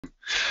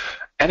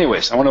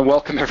Anyways, I want to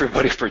welcome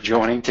everybody for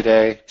joining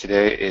today.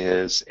 Today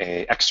is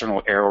a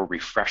external Aero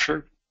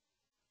refresher.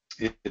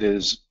 It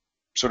is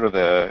sort of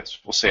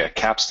we'll say a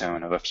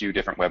capstone of a few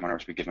different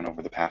webinars we've given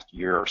over the past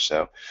year or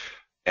so,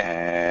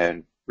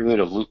 and really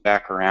to loop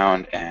back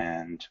around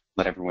and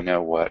let everyone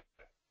know what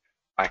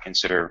I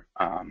consider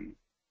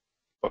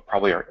what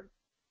probably are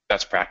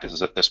best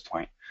practices at this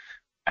point.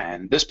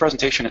 And this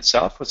presentation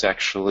itself was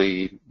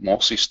actually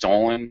mostly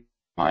stolen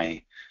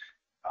my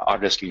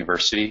Autodesk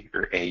University,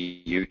 or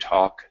AU,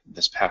 talk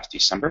this past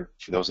December.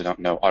 For those that don't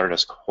know,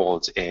 Autodesk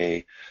holds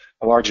a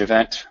large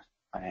event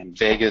in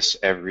Vegas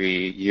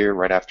every year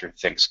right after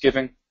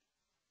Thanksgiving,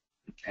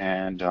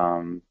 and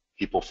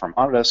people from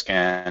Autodesk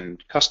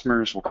and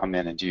customers will come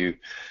in and do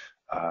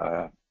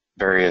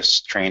various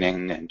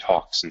training and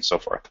talks and so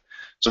forth.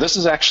 So this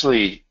is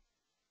actually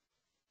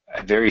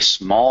a very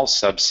small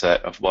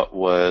subset of what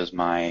was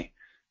my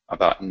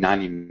about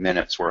 90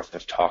 minutes worth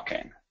of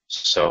talking.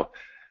 So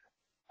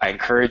I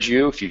encourage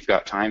you, if you've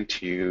got time,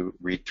 to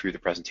read through the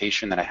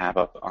presentation that I have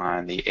up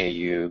on the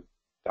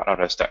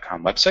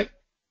au.autodesk.com website.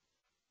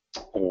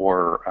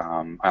 Or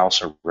I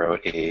also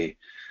wrote a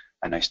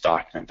nice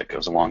document that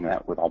goes along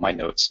that with all my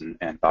notes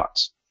and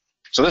thoughts.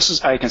 So this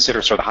is, I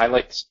consider, sort of the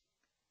highlights,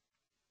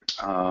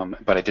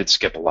 but I did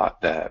skip a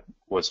lot that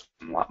was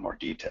in a lot more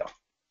detail.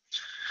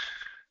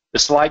 The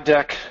slide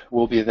deck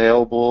will be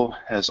available,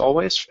 as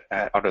always,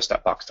 at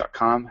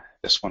autodesk.box.com.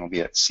 This one will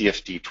be at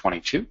CFD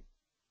 22.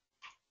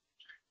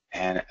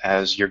 And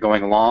as you're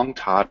going along,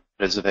 Todd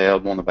is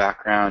available in the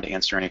background to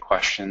answer any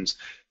questions.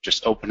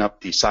 Just open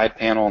up the side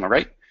panel on the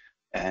right,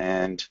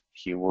 and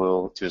he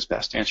will do his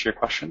best to answer your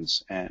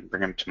questions and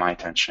bring them to my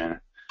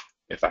attention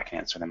if I can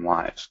answer them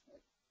live.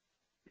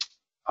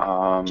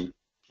 For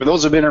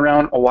those who have been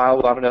around a while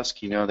with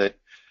Autodesk, you know that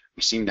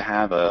we seem to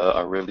have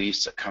a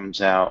release that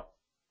comes out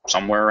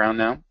somewhere around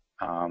now.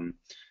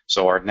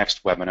 So our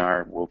next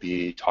webinar will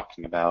be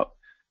talking about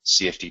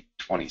CFD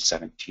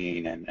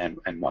 2017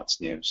 and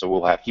what's new. So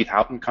we'll have Heath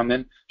Houghton come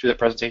in to the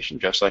presentation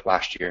just like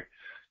last year,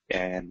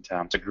 and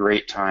it's a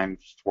great time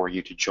for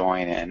you to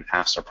join and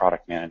ask our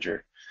product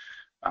manager,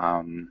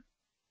 you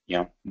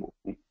know,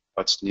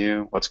 what's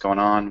new, what's going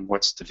on,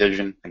 what's the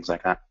vision, things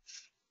like that.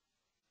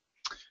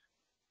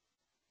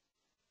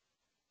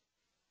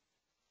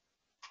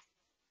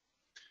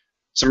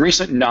 Some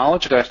recent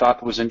knowledge that I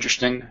thought was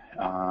interesting.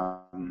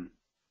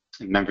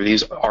 Remember,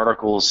 these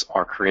articles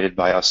are created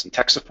by us in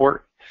tech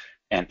support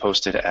and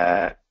posted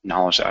at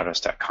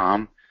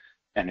knowledge.autodesk.com.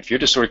 And if you're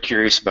just sort of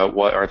curious about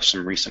what are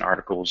some recent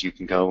articles, you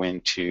can go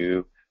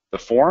into the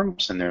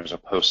forums, and there's a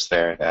post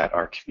there that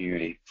our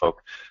community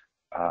folk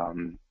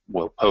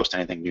will post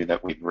anything new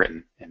that we've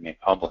written and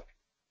made public.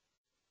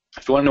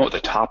 If you want to know what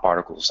the top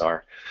articles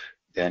are,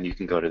 then you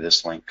can go to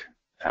this link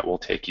that will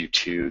take you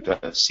to the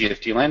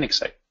CFD landing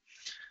site.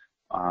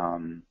 I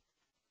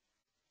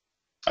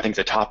think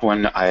the top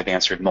one I had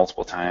answered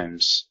multiple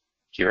times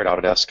here at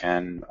Autodesk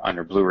and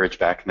under Blue Ridge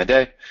back in the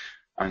day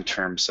in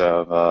terms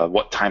of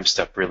what time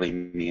step really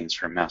means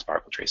for mass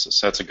particle traces.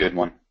 So that's a good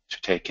one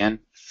to take in.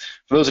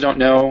 For those who don't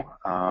know,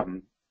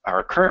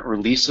 our current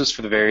releases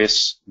for the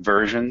various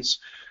versions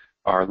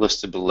are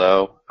listed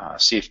below.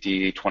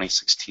 CFD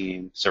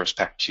 2016 Service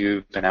Pack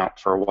 2 been out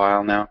for a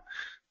while now,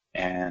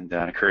 and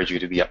I encourage you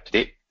to be up to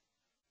date.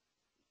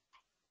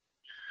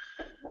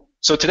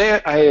 So today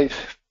I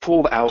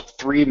pulled out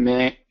three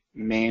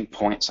main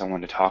points I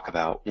wanted to talk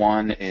about.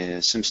 One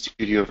is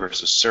SimStudio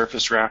versus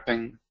surface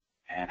wrapping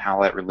and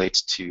how that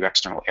relates to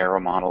external Aero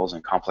models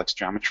and complex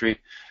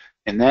geometry.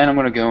 And then I'm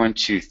going to go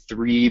into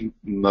three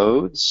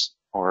modes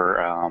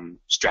or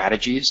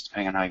strategies,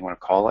 depending on how you want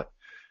to call it,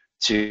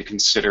 to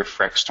consider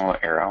for external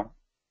Aero.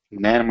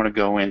 And then I'm going to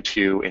go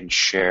into and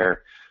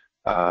share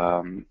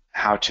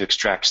how to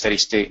extract steady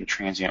state and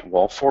transient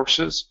wall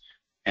forces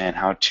and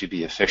how to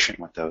be efficient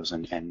with those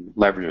and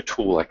leverage a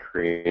tool I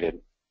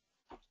created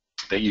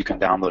that you can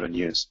download and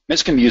use.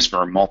 This can be used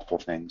for multiple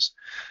things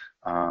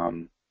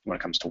when it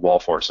comes to wall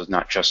forces,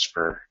 not just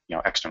for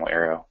external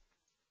Aero.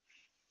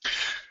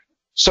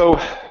 So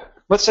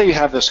let's say you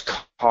have this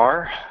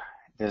car.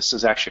 This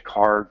is actually a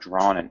car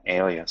drawn in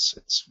Alias.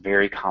 It's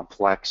very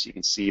complex. You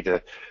can see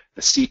the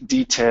seat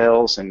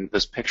details, and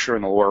this picture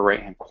in the lower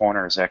right-hand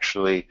corner is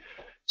actually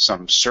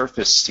some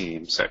surface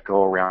seams that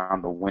go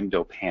around the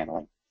window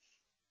paneling.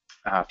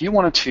 If you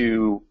wanted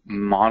to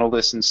model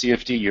this in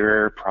CFD,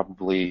 you're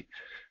probably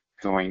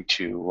going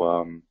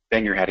to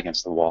bang your head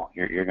against the wall.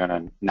 You're going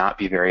to not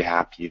be very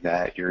happy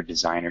that your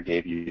designer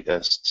gave you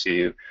this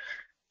to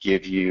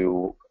give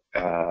you,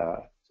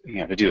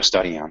 to do a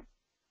study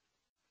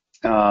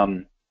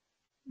on.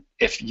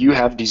 If you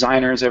have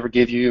designers ever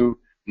give you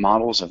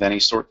models of any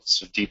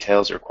sorts of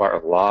details that require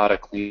a lot of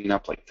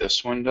cleanup like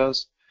this one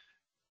does,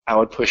 I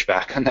would push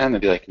back on them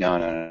and be like,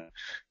 no.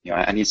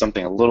 I need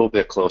something a little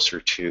bit closer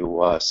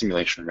to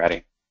simulation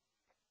ready.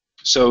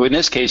 So in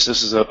this case,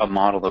 this is a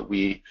model that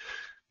we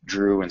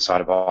drew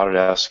inside of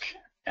Autodesk,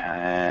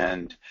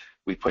 and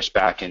we pushed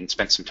back and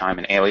spent some time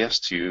in Alias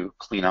to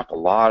clean up a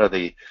lot of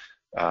the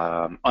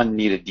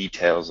unneeded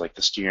details like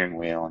the steering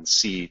wheel and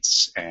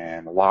seats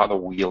and a lot of the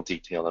wheel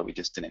detail that we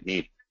just didn't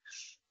need.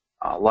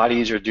 A lot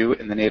easier to do it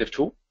in the native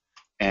tool.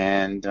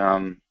 And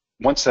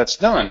once that's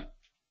done,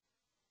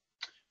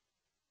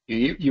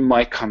 you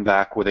might come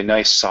back with a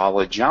nice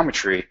solid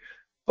geometry,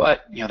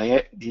 but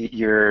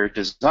your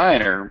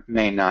designer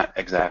may not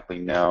exactly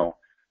know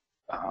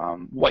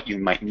what you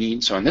might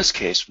need. So in this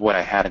case, what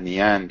I had in the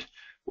end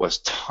was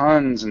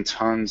tons and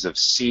tons of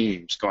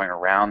seams going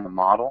around the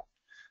model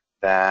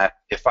that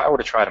if I were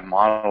to try to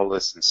model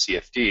this in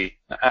CFD,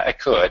 I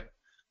could,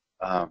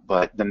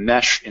 but the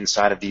mesh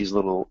inside of these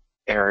little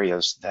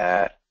areas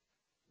that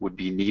would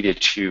be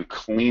needed to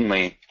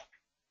cleanly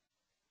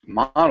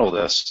model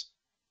this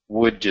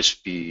would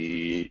just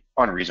be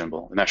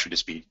unreasonable. The mesh would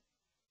just be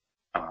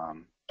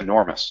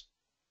enormous.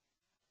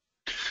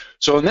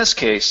 So in this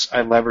case,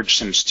 I leveraged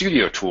some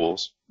studio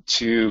tools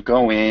to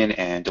go in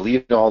and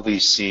delete all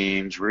these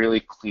seams, really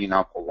clean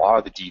up a lot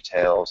of the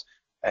details,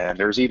 and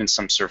there's even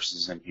some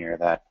surfaces in here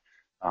that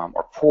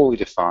are poorly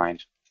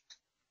defined,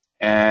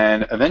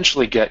 and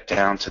eventually get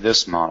down to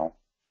this model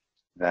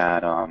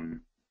that,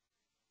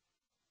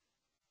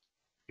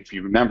 if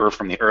you remember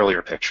from the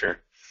earlier picture,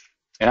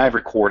 and I have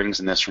recordings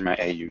in this from my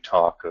AU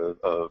talk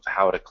of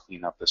how to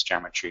clean up this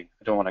geometry.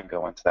 I don't want to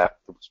go into that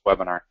for this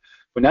webinar,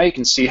 but now you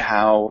can see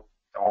how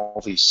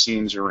all these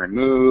seams are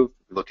removed.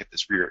 Look at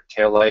this rear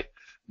taillight,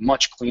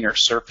 much cleaner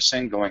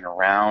surfacing going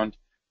around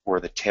where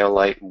the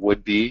taillight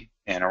would be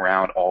and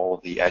around all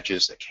of the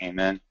edges that came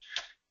in.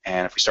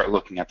 And if we start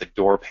looking at the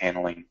door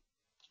paneling,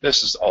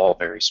 this is all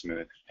very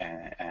smooth.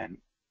 And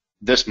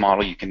this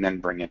model you can then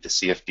bring into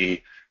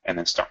CFD and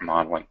then start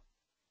modeling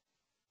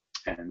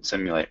and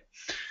simulate.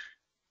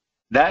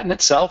 That in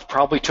itself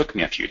probably took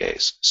me a few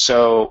days.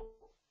 So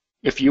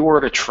if you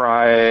were to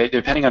try,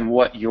 depending on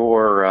what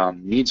your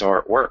needs are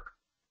at work,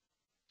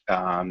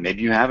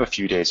 maybe you have a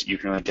few days that you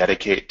can really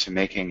dedicate to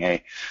making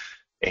a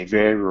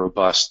very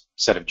robust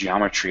set of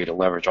geometry to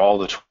leverage all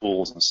the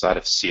tools inside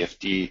of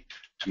CFD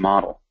to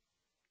model.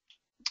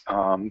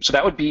 So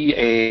that would be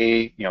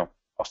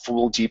a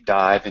full deep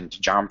dive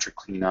into geometry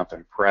cleanup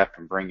and prep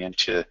and bring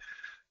into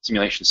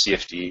simulation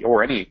CFD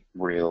or any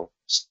real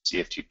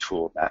CFD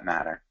tool of that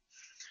matter.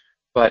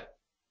 But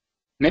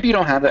maybe you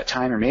don't have that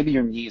time, or maybe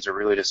your needs are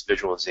really just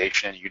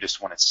visualization. You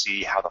just want to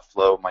see how the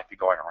flow might be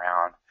going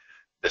around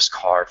this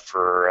card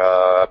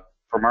for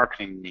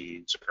marketing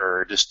needs,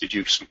 or just to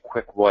do some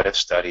quick what-if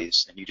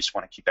studies, and you just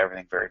want to keep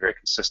everything very, very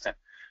consistent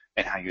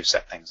in how you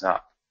set things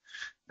up.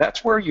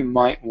 That's where you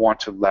might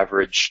want to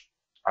leverage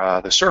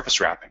the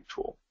surface wrapping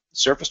tool.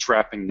 Surface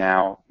wrapping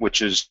now,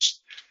 which is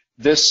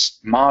this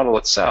model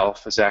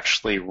itself, is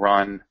actually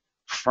run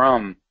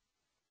from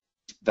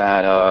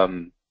that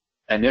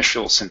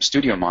initial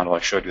SimStudio model I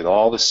showed you with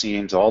all the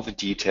seams, all the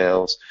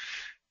details,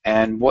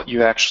 and what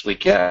you actually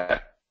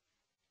get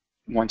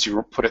once you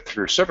put it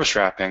through surface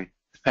wrapping,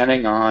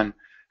 depending on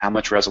how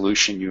much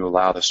resolution you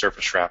allow the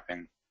surface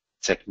wrapping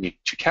technique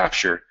to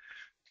capture.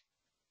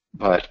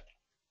 But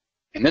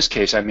in this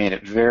case, I made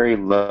it very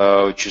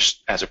low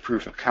just as a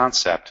proof of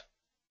concept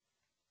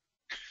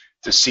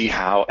to see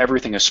how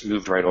everything is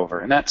smoothed right over.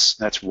 And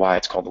that's why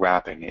it's called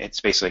wrapping.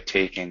 It's basically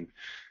taking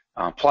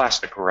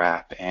plastic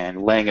wrap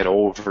and laying it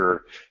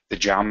over the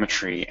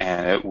geometry,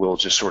 and it will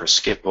just sort of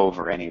skip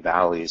over any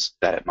valleys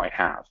that it might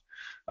have.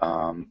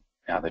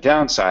 Now the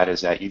downside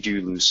is that you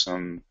do lose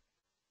some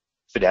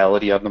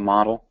fidelity of the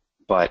model,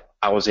 but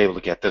I was able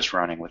to get this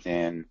running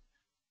within,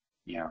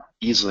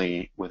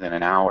 easily within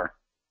an hour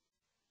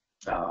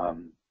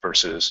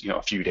versus,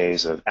 a few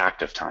days of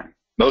active time.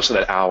 Most of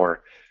that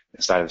hour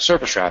inside of the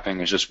surface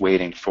wrapping is just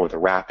waiting for the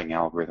wrapping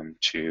algorithm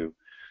to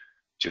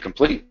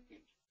complete,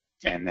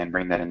 and then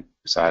bring that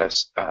inside of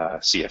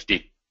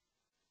CFD.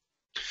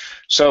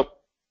 So,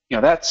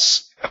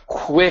 that's a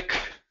quick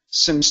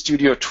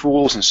SimStudio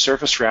tools and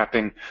surface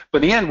wrapping.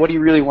 But in the end, what do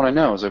you really want to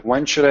know is like,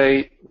 when should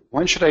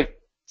I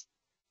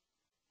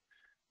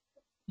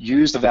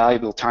use the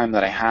valuable time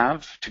that I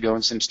have to go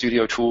in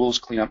SimStudio tools,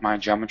 clean up my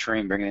geometry,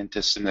 and bring it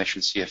into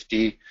simulation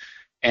CFD,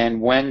 and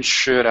when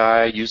should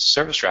I use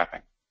surface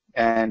wrapping?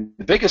 And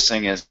the biggest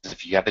thing is,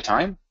 if you have the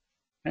time,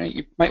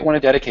 you might want to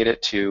dedicate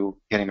it to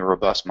getting a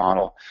robust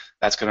model.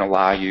 That's going to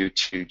allow you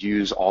to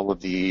use all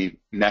of the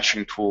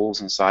meshing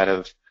tools inside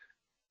of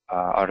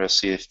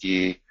Autodesk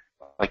CFD,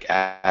 like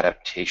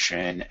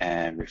adaptation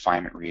and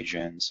refinement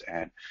regions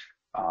and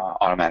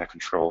automatic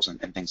controls and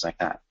things like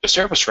that. The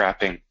surface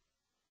wrapping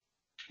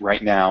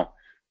right now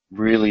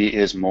really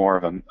is more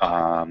of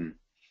a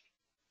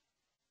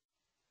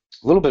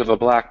little bit of a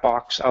black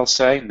box, I'll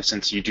say, in the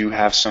sense you do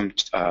have some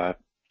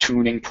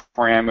tuning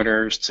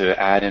parameters to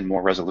add in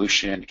more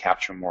resolution, to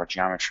capture more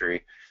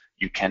geometry.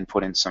 You can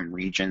put in some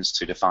regions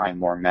to define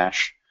more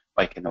mesh,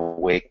 like in the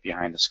wake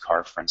behind this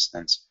car, for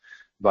instance.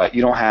 But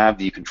you don't have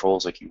the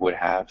controls like you would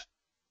have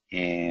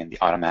in the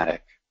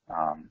automatic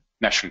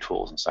meshing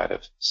tools inside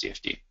of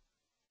CFD.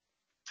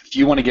 If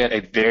you want to get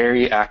a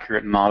very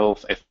accurate model,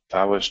 if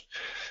I was,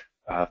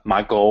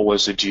 my goal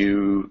was to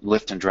do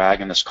lift and drag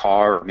in this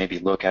car, or maybe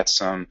look at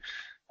some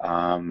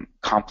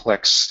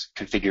complex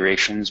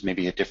configurations,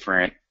 maybe at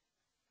different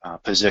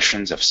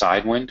positions of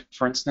sidewind,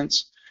 for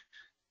instance.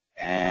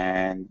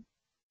 And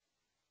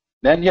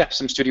then, yeah,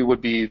 SimStudio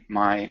would be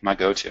my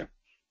go-to.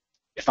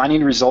 If I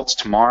need results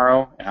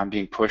tomorrow and I'm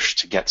being pushed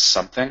to get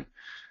something,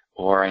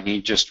 or I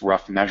need just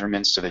rough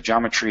measurements so the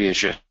geometry is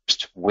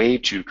just way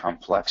too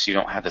complex, you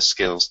don't have the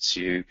skills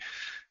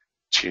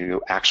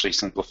to actually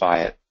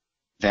simplify it,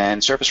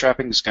 then surface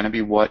wrapping is going to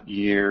be what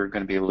you're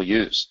going to be able to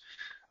use.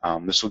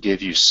 This will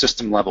give you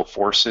system-level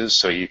forces,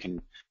 so you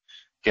can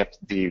get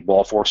the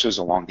wall forces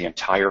along the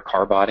entire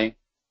car body.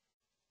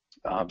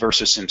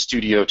 Versus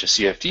SimStudio to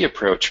CFD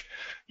approach,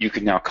 you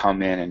can now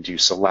come in and do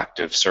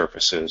selective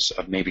surfaces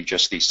of maybe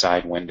just the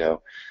side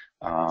window,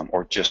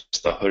 or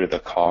just the hood of the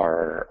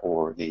car,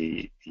 or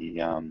the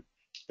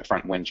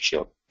front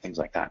windshield, things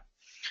like that.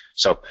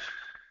 So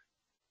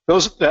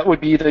that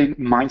would be the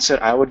mindset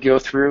I would go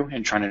through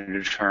in trying to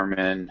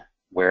determine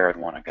where I'd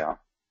want to go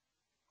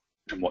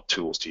and what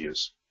tools to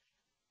use.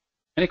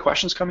 Any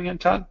questions coming in,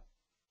 Todd?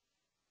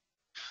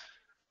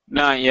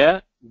 Not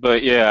yet,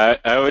 but yeah,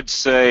 I would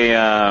say,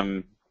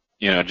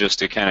 you know, just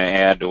to kind of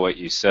add to what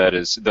you said,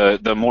 is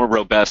the more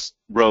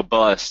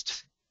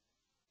robust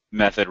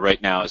method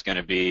right now is going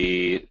to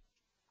be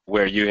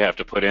where you have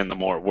to put in the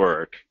more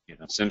work. You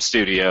know,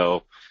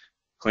 SimStudio,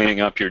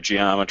 cleaning up your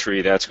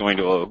geometry, that's going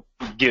to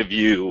give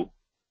you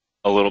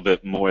a little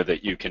bit more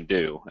that you can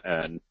do,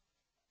 and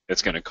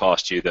it's going to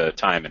cost you the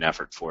time and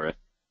effort for it.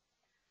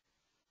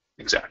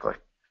 Exactly.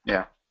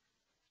 Yeah.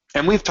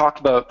 And we've talked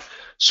about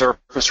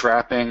surface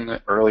wrapping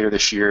earlier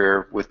this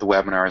year with the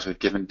webinars. We've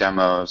given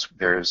demos.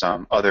 There's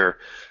other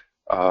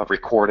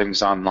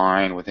recordings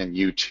online within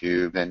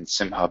YouTube and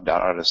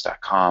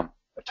simhub.autodesk.com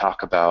that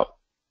talk about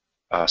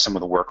some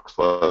of the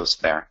workflows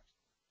there.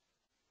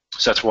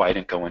 So that's why I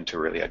didn't go into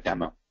really a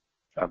demo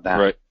of that.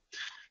 Right.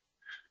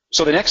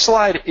 So the next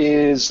slide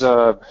is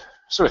sort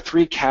of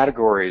 3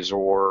 categories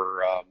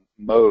or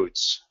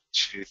modes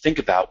to think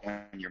about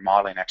when you're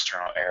modeling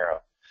external aero.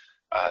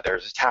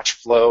 There's attached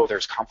flow,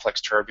 there's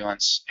complex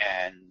turbulence,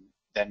 and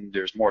then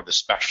there's more of the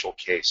special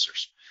case or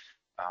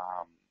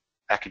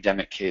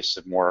academic case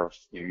of more of,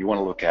 you want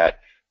to look at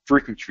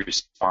frequency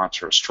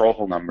response or a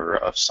Strohel number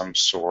of some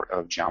sort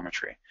of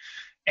geometry.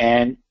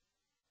 And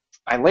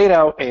I laid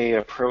out an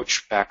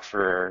approach back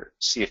for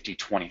CFD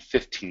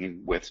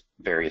 2015 with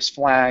various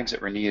flags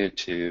that were needed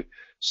to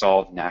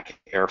solve NAC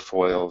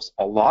airfoils.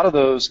 A lot of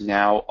those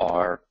now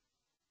are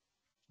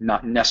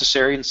not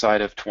necessary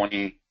inside of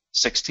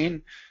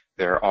 2016.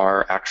 There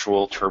are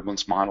actual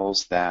turbulence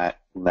models that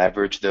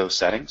leverage those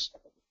settings.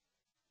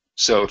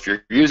 So if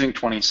you're using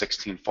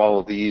 2016,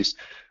 follow these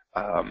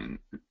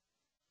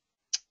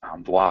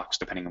blocks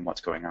depending on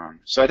what's going on.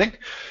 So I think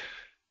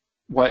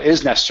what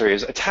is necessary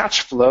is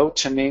attached flow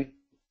to me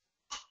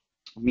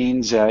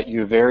means that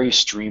you have very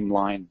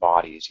streamlined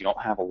bodies. You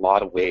don't have a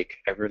lot of wake.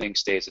 Everything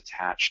stays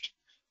attached.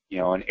 You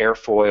know, an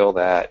airfoil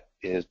that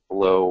is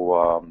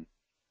below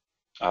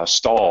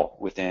stall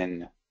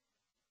within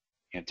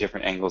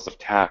different angles of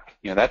tack,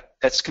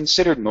 that's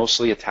considered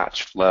mostly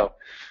attached flow.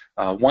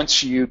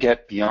 Once you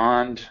get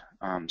beyond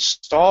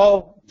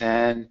stall,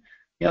 then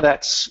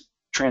that's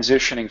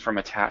transitioning from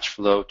attached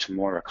flow to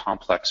more of a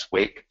complex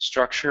wake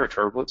structure or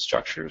turbulent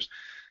structures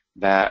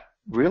that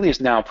really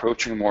is now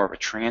approaching more of a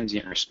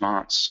transient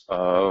response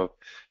of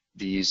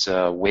these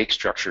wake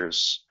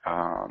structures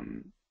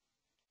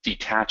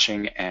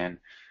detaching and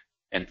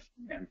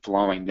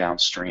flowing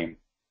downstream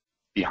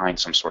behind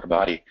some sort of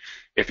body.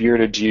 If you were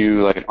to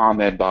do like an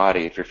Ahmed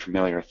body, if you're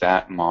familiar with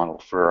that model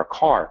for a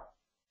car,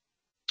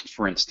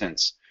 for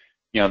instance,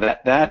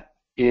 that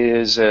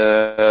is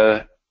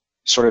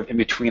sort of in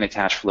between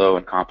attached flow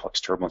and complex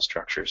turbulent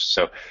structures.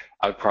 So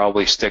I would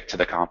probably stick to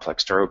the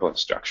complex turbulent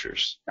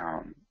structures,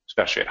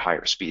 especially at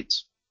higher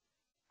speeds.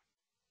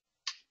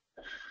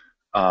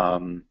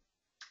 Now,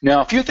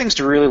 a few things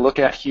to really look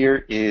at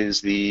here is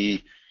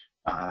the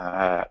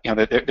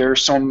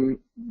there's some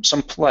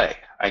play,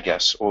 I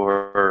guess,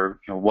 or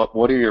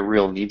what are your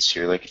real needs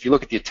here? Like if you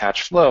look at the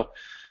attached flow,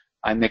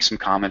 I make some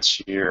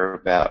comments here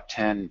about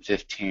 10,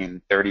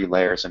 15, 30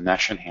 layers of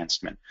mesh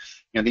enhancement.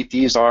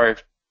 These are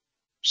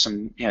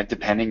some,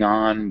 depending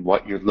on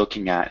what you're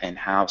looking at and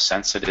how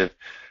sensitive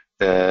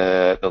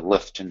the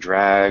lift and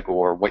drag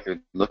or what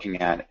you're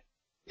looking at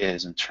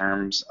is in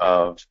terms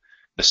of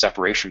the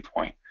separation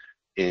point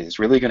is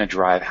really going to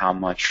drive how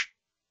much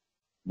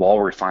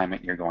wall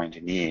refinement you're going to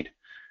need.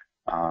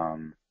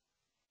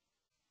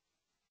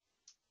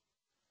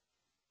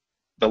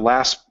 The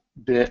last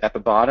bit at the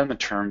bottom in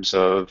terms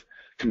of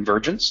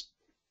convergence,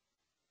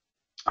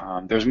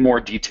 there's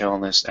more detail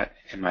in this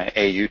in my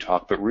AU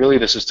talk, but really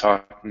this is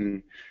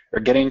talking or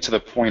getting to the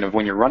point of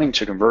when you're running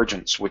to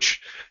convergence,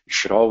 which you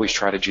should always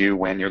try to do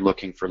when you're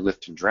looking for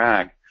lift and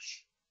drag.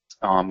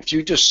 If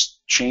you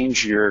just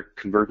change your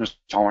convergence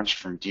tolerance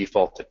from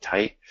default to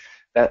tight,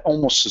 that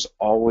almost is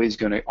always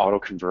going to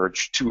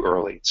auto-converge too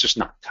early. It's just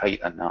not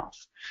tight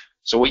enough.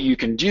 So what you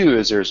can do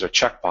is there's a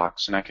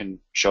checkbox, and I can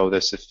show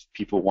this if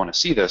people want to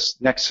see this.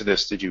 Next to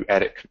this, did you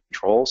edit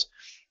controls?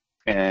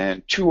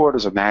 And 2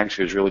 orders of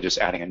magnitude is really just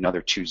adding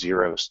another 2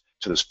 zeros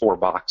to those 4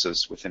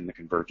 boxes within the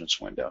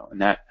convergence window.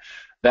 And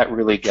that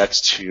really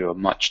gets to a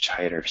much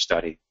tighter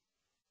study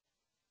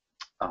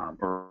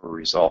or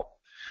result.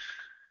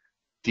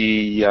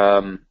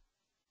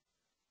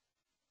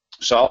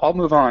 So I'll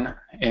move on,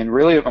 and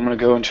really I'm going to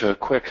go into a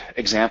quick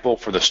example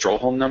for the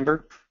Strollholm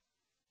number.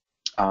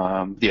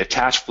 The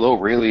attached flow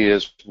really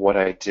is what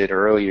I did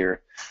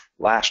earlier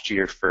last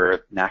year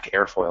for NAC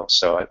airfoil,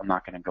 so I'm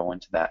not going to go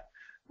into that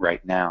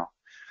right now.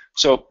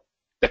 So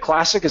the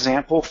classic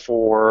example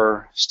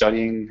for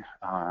studying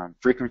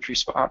frequency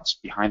response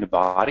behind a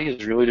body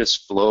is really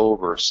just flow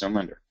over a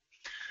cylinder.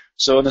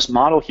 So in this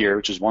model here,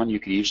 which is one you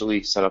could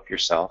easily set up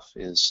yourself,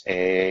 is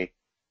a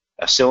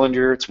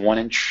cylinder. It's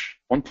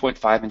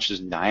 1.5 inches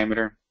in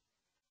diameter.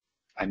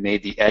 I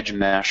made the edge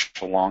mesh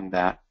along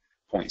that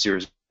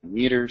 0.00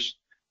 meters,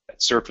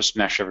 that surface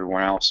mesh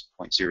everywhere else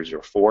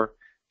 0.004,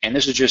 and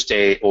this is just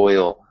a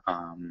oil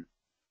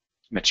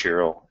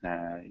material.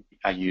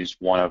 I used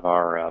one of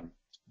our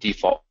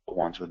default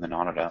ones within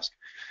Autodesk.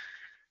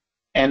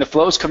 And the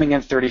flow is coming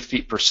in 30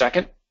 feet per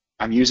second.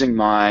 I'm using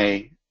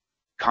my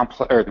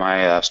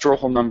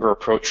Strollholm number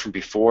approach from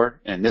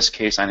before, and in this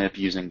case I ended up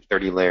using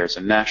 30 layers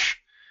of mesh.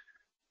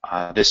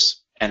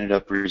 This ended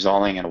up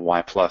resulting in a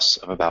Y plus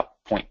of about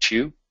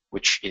 0.2,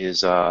 which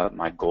is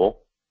my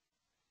goal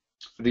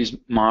for these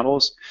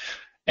models.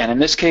 And in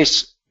this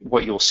case,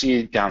 what you'll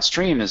see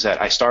downstream is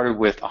that I started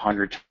with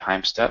 100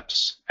 time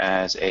steps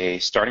as a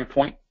starting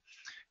point,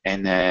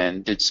 and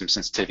then did some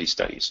sensitivity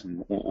studies,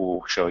 and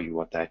we'll show you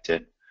what that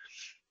did.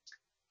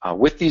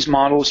 With these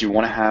models, you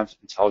want to have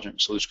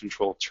intelligent solution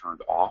control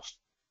turned off,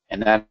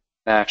 and that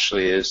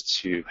actually is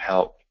to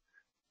help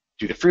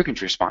do the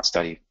frequency response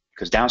study,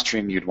 because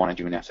downstream you'd want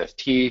to do an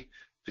FFT,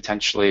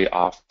 potentially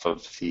off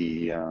of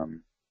the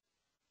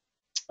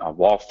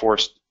wall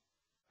force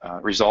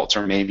results,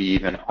 or maybe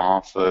even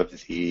off of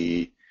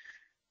the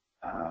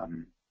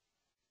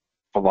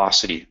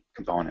velocity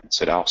components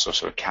that also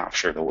sort of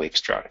capture the wake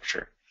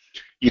structure.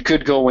 You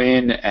could go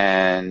in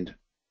and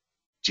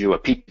do a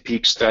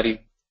peak-to-peak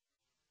study,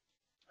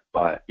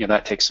 but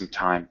that takes some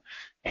time,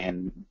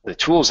 and the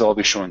tools that I'll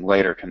be showing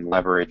later can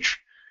leverage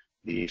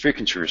the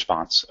frequency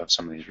response of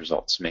some of these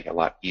results to make it a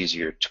lot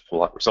easier to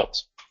pull out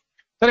results.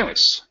 But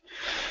anyways,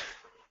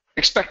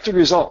 expected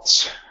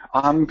results.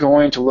 I'm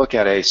going to look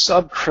at a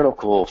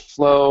subcritical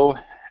flow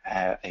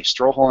at a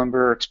Strollholm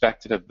number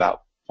expected of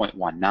about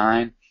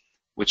 0.19,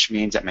 which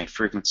means that my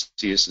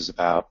frequency is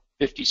about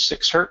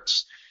 56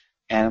 hertz,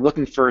 and I'm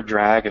looking for a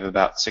drag of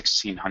about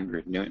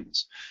 1,600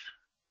 newtons.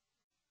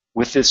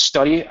 With this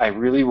study, I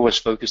really was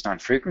focused on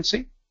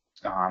frequency.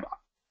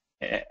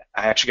 I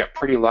actually got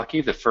pretty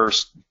lucky. The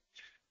first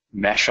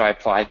mesh I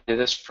applied to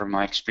this, from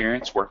my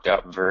experience, worked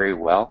out very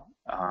well.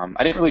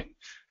 I didn't really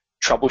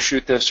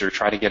troubleshoot this or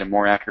try to get a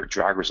more accurate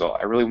drag result.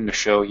 I really wanted to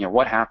show,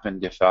 what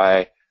happened if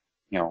I,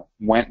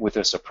 went with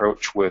this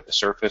approach with the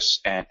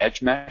surface and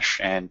edge mesh,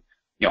 and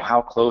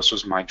how close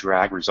was my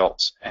drag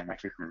results and my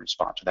frequency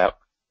response without,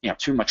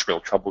 too much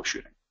real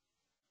troubleshooting.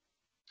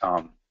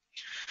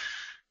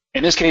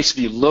 In this case, if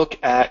you look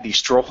at the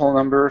Strollholm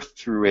number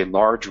through a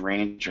large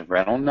range of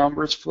Reynolds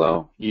numbers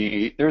flow,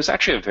 there's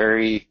actually a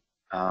very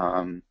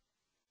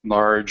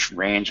large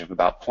range of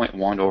about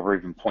 0.1 over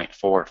even 0.4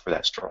 for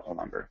that Strollholm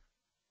number.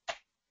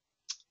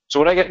 So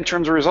what I get in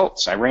terms of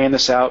results, I ran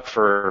this out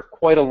for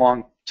quite a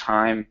long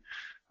time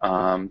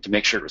to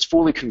make sure it was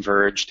fully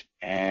converged,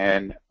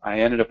 and I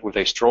ended up with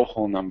a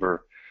Strollholm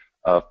number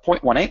of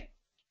 0.18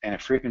 and a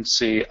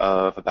frequency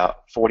of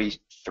about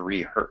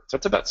 43 hertz.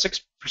 That's about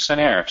 6%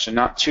 error, so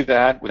not too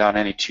bad without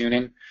any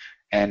tuning.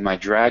 And my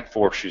drag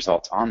force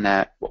results on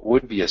that, what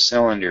would be a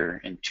cylinder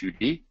in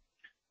 2D,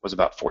 was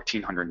about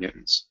 1,400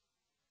 newtons.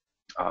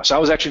 So I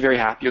was actually very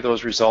happy with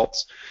those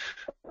results.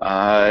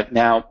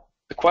 Now,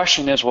 the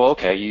question is, well,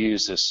 okay, you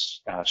use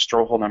this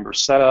Strollholm number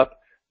setup,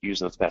 use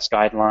those best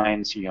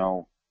guidelines,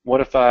 what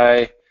if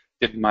I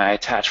did my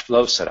attached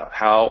flow setup?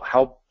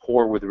 How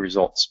poor would the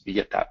results be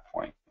at that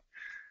point?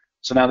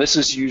 So now this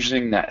is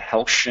using that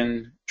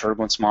Hessian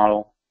turbulence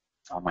model.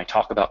 I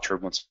talk about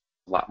turbulence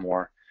a lot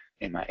more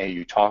in my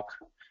AU talk.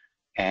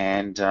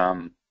 And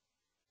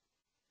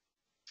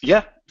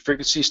yeah,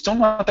 frequency is still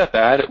not that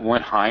bad. It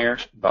went higher,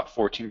 about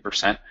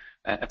 14%.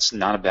 That's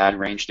not a bad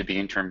range to be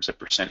in terms of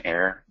percent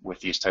error with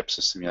these types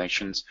of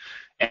simulations.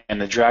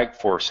 And the drag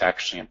force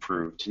actually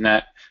improved. And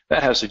that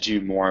has to do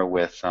more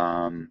with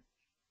the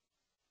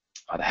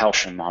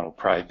Hessian model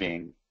probably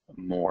being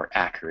more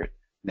accurate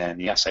than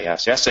the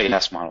SAS. The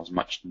SAS model is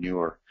much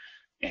newer,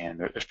 and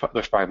there's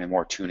probably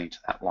more tuning to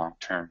that long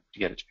term to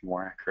get it to be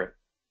more accurate.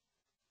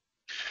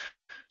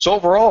 So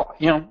overall,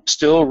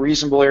 still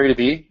reasonable area to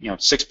be.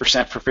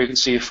 6% for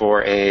frequency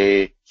for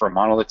a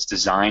model that's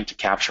designed to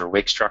capture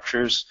wake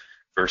structures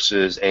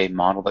versus a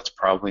model that's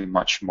probably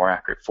much more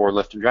accurate for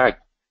lift and drag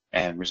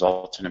and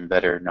resulting in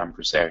better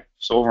numbers there.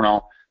 So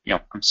overall,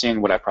 I'm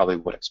seeing what I probably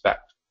would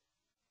expect.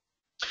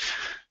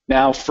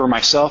 Now, for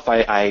myself,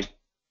 I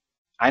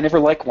never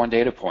like one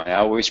data point. I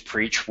always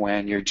preach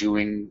when you're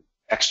doing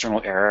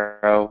external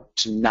Aero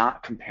to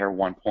not compare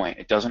one point.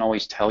 It doesn't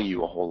always tell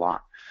you a whole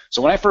lot.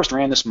 So when I first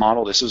ran this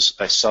model, this is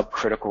a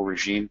subcritical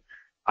regime,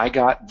 I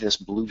got this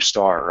blue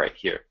star right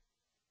here.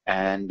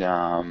 And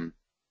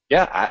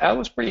yeah, I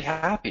was pretty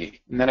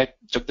happy. And then I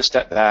took the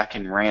step back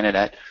and ran it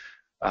at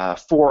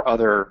 4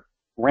 other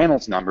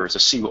Reynolds numbers to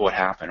see what would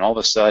happen. All of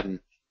a sudden,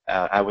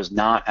 I was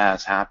not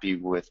as happy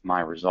with my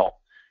result.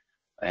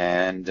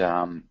 And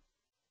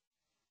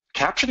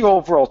capture the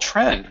overall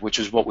trend, which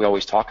is what we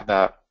always talk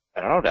about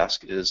at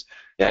Autodesk, is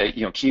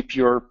keep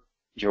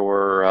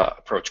your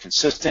approach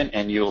consistent,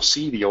 and you'll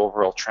see the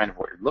overall trend of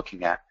what you're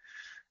looking at.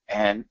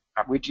 And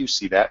we do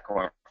see that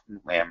going from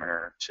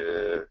laminar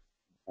to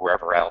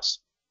wherever else.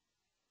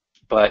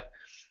 But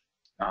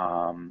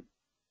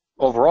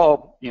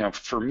overall,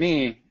 for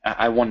me,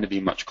 I wanted to be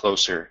much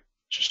closer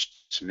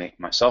just to make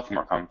myself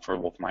more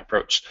comfortable with my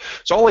approach.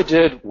 So all I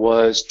did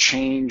was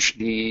change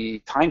the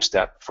time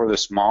step for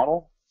this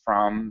model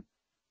from,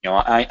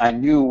 I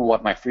knew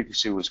what my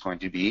frequency was going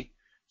to be,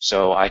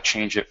 so I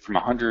changed it from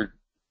 100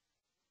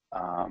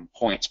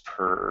 points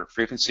per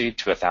frequency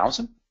to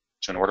 1,000,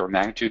 so an order of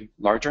magnitude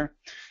larger,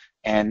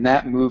 and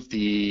that moved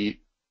the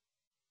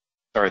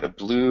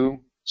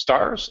blue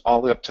stars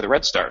all the way up to the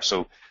red stars.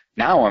 So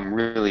now I'm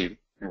really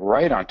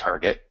right on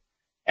target.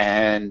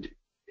 And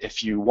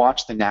if you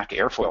watch the NAC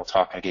airfoil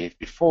talk I gave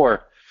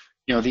before,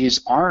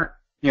 these aren't,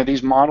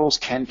 these models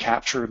can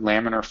capture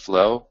laminar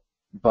flow,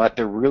 but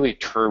they're really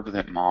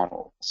turbulent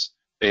models.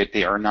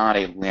 They are not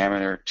a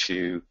laminar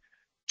to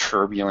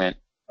turbulent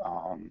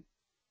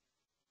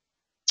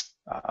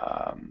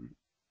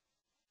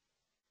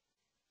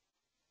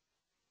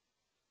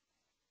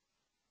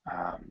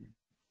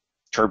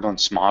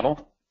turbulence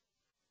model.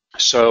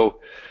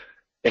 So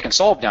it can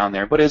solve down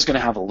there, but it's going to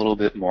have a little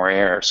bit more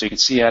error. So you can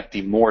see at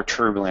the more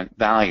turbulent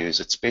values,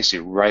 it's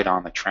basically right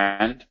on the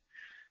trend,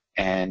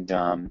 and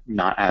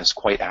not as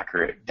quite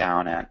accurate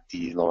down at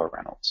the lower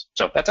Reynolds.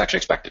 So that's actually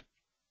expected.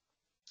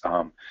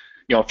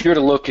 If you were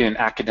to look in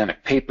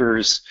academic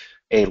papers,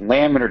 a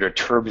laminar to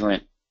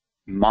turbulent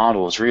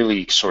model is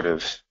really sort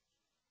of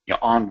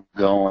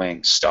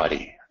ongoing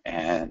study,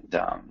 and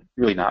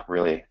really not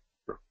really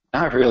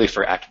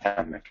for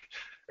academic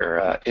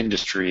or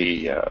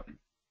industry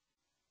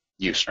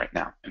use right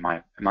now, in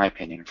my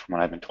opinion, from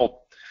what I've been told.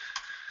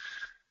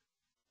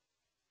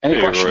 Any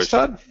questions,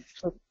 Todd?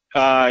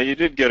 You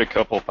did get a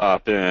couple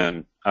pop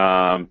in.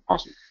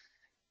 Awesome.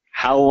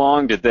 How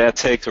long did that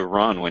take to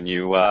run when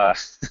you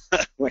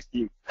when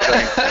you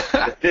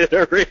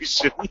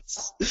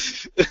iterations?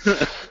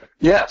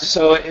 Yeah,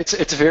 so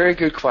it's a very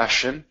good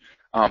question.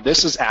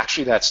 This is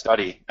actually that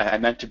study. I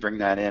meant to bring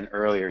that in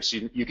earlier, so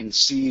you can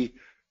see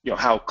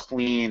how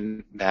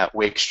clean that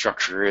wake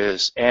structure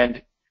is.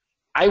 And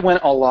I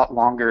went a lot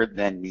longer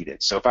than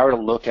needed. So if I were to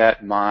look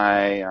at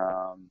my,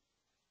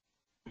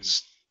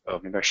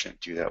 maybe I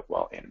shouldn't do that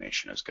while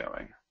animation is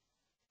going.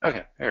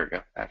 Okay, there we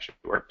go. Actually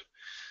worked.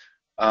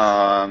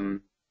 So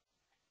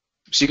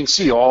you can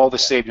see all the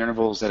saved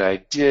intervals that I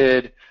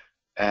did,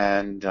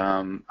 and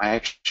I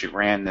actually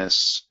ran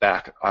this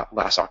back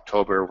last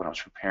October when I was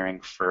preparing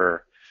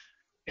for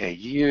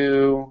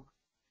AU.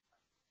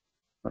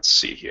 Let's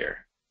see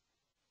here.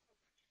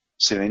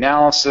 So the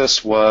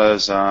analysis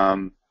was,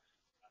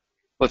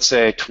 let's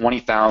say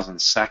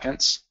 20,000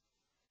 seconds.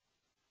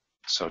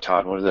 So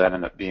Todd, what does that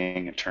end up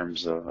being in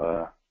terms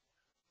of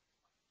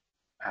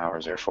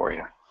hours there for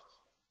you?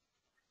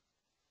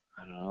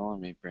 I don't know. Let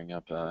me bring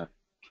up a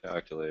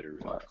calculator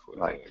real quick.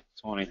 Like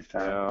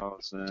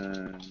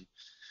 20,000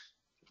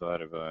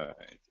 divided by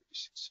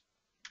 36.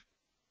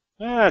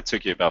 It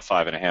took you about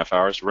 5.5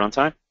 hours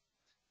runtime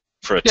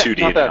for a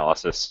 2D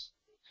analysis.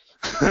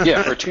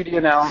 Yeah, for 2D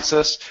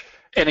analysis.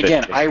 And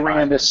again, I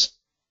ran this.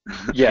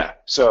 Yeah,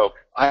 so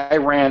I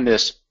ran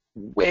this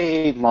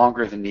way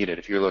longer than needed.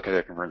 If you look at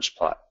a convergence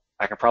plot,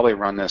 I could probably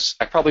run this.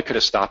 I probably could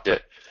have stopped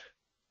it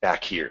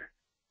back here.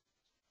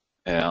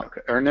 Yeah.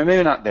 Okay. Or no,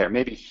 maybe not there.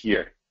 Maybe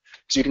here.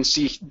 So you can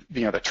see,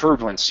 the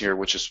turbulence here,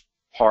 which is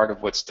part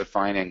of what's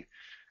defining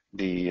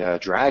the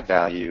drag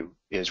value,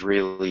 is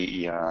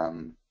really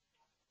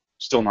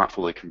still not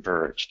fully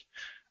converged.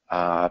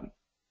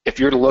 If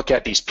you were to look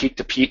at these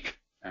peak-to-peak,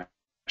 I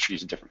should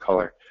use a different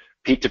color,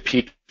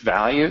 peak-to-peak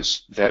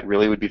values, that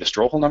really would be the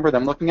Strohel number that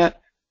I'm looking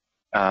at.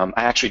 I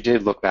actually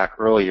did look back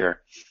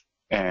earlier,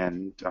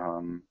 and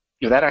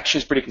that actually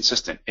is pretty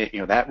consistent.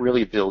 That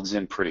really builds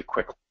in pretty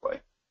quickly,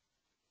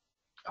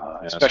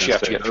 especially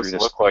after you get through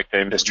this. Look like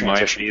they this might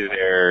transition. be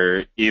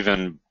there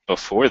even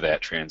before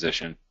that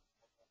transition.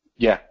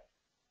 Yeah.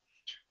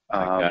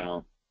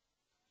 It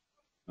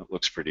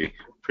looks pretty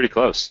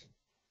close.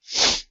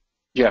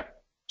 Yeah.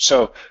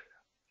 So.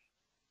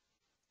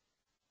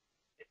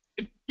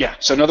 Yeah,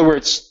 so in other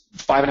words,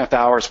 5.5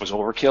 hours was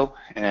overkill,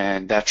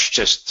 and that's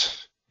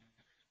just,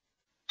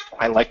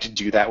 I like to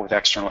do that with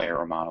external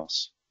Aero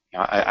models.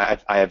 I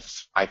have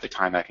the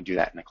time I can do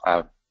that in the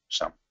cloud,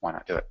 so why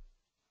not do it?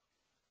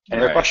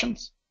 Any other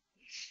questions?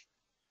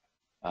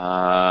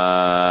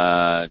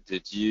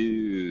 Did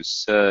you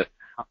set,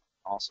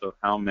 I'll also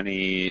how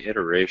many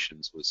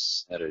iterations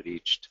was set at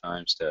each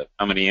time step.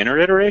 How many inner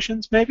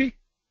iterations, maybe? I'm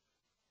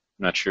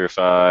not sure if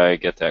I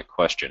get that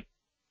question.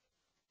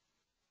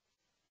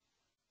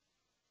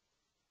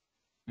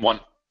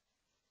 One.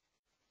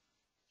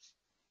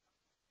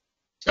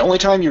 The only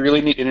time you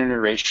really need inner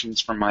iterations,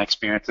 from my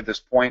experience at this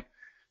point,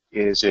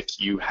 is if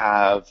you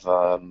have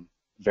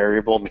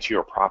variable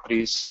material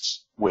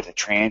properties with a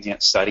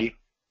transient study,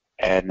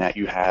 and that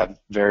you have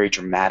very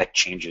dramatic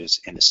changes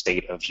in the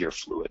state of your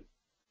fluid,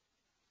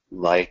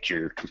 like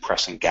you're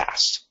compressing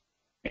gas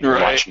and you're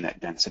watching that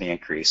density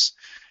increase.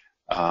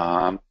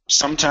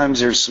 Sometimes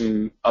there's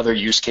some other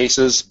use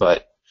cases,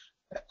 but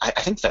I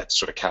think that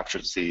sort of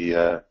captures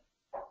the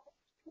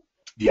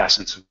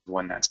essence of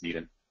when that's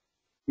needed.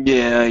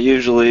 Yeah,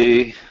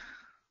 usually,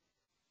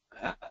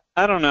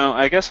 I don't know.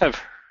 I guess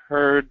I've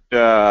heard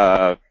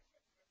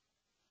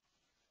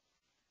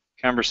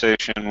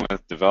conversation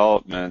with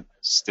development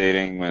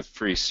stating with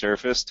free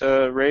surface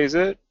to raise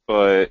it,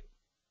 but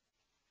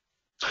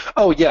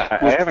oh yeah,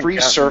 I haven't free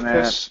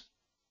surface. That.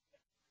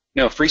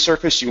 No, free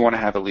surface you want to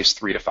have at least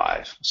 3 to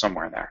 5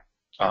 somewhere in there.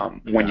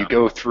 When you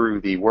go through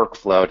the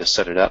workflow to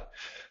set it up,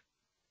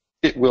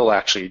 it will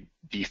actually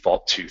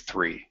default to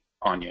 3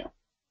 on you.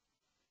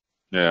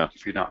 Yeah.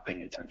 If you're not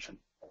paying attention.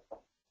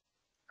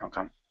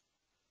 Okay. A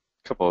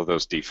couple of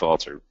those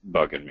defaults are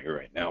bugging me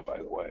right now, by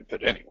the way.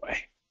 But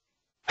anyway.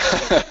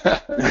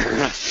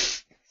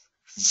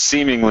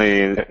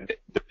 Seemingly,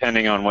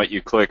 depending on what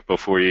you click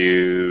before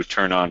you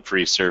turn on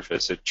free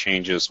surface, it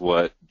changes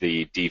what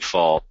the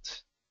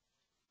default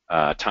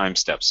time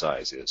step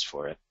size is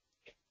for it.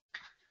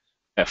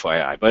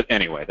 FYI. But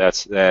anyway,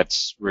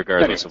 that's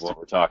regardless of what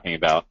we're talking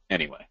about.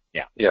 Anyway,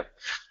 yeah. Yeah.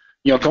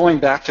 You know, going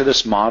back to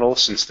this model,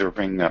 since they're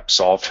bringing up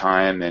solve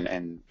time,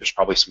 and there's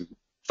probably some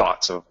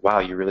thoughts of, wow,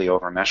 you really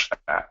overmeshed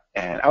that.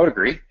 And I would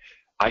agree.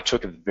 I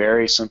took a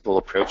very simple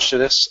approach to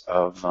this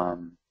of,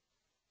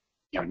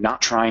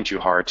 not trying too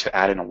hard to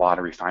add in a lot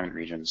of refinement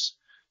regions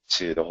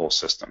to the whole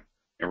system.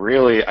 And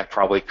really, I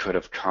probably could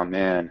have come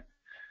in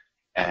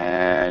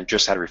and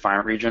just had a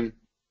refinement region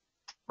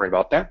right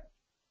about there,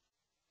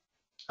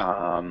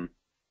 and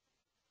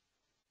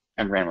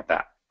ran with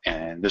that.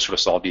 And this would have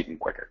solved even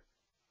quicker.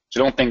 So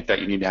don't think that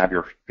you need to have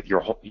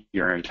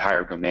your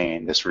entire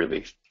domain this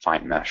really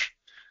fine mesh.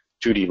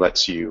 2D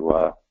lets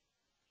you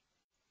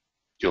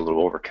do a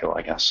little overkill,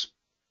 I guess.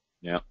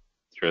 Yeah,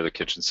 throw the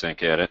kitchen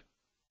sink at it.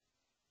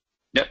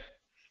 Yep.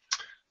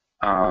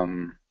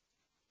 Any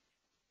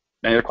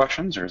other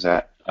questions, or is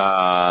that?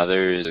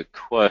 There is a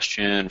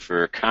question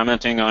for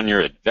commenting on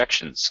your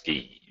advection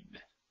scheme.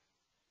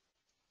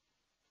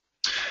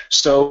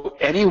 So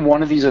any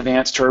one of these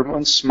advanced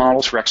turbulence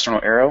models for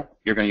external aero,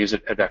 you're going to use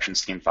advection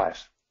scheme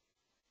 5.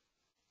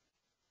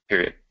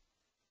 Period.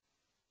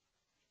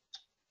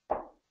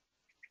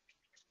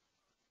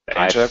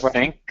 I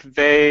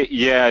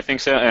think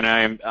so,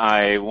 and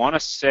I want to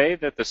say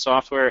that the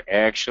software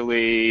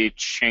actually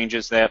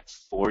changes that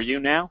for you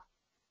now.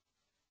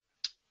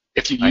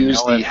 If you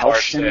use the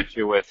Helston,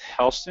 with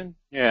Helston,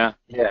 yeah.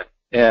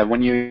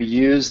 When you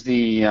use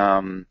the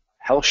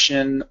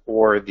Helston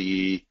or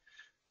the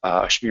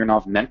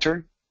Smirnov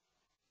Mentor,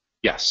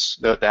 yes,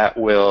 that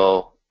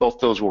will, both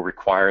those will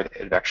require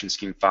the advection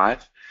scheme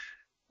 5.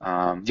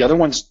 The other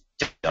ones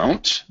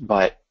don't,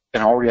 but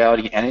in all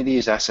reality, any of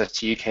these SST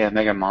K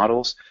Omega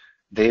models,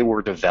 they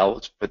were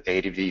developed with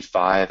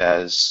ADV5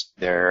 as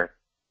their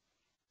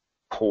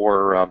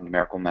core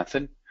numerical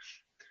method.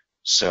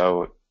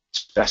 So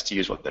it's best to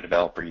use what the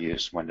developer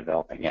used when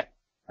developing it.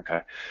 Okay.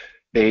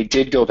 They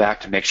did go back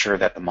to make sure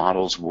that the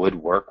models would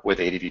work with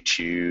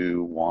ADV2,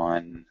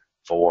 1,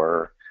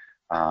 4.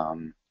 I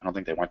don't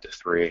think they went to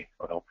 3.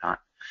 I hope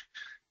not.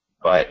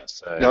 But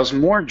that was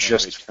more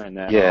just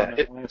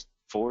last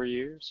 4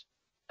 years.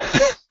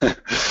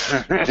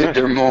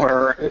 They're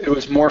more. It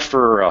was more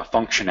for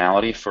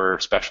functionality for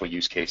special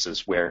use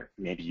cases where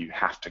maybe you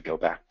have to go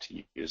back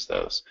to use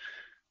those.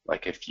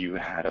 Like if you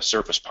had a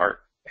surface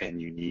part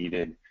and you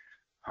needed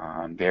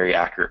very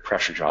accurate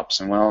pressure drops,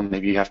 and well,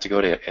 maybe you have to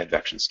go to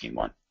advection scheme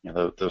 1.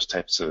 Those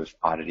types of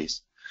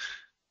oddities.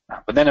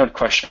 But then it would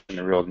question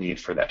the real need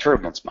for that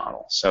turbulence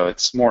model. So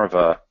it's more of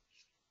a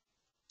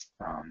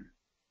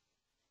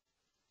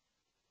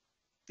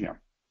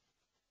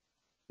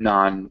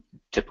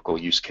non-typical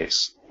use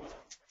case.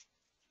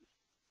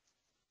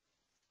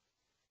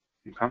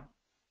 Okay.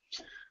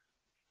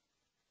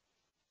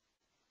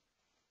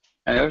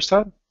 Any other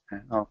stuff?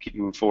 I'll keep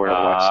moving forward.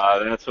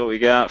 That's what we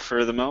got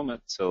for the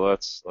moment. So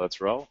let's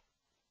roll.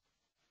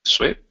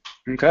 Sweet.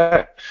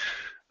 Okay.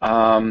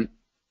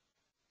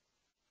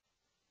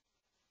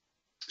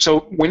 So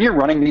when you're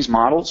running these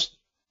models,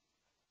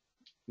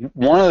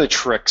 one of the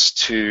tricks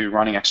to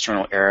running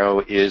external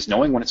aero is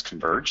knowing when it's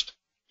converged.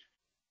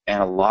 And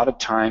a lot of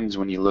times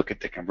when you look at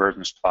the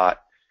convergence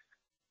plot,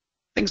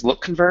 things look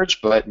converged,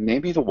 but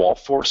maybe the wall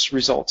force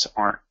results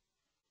aren't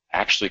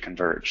actually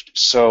converged.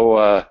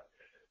 So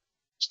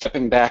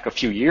stepping back a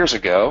few years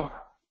ago,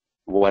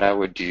 what I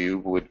would do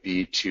would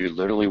be to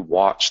literally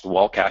watch the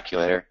wall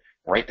calculator,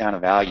 write down a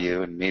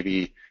value, and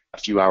maybe a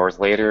few hours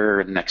later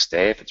or the next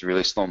day, if it's a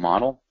really slow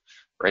model,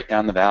 write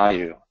down the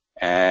value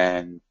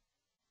and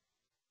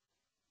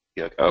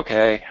be like,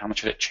 okay, how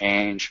much did it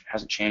change? It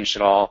hasn't changed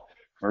at all.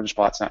 Convergence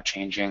plot's not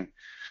changing.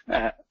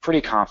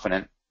 Pretty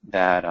confident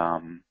that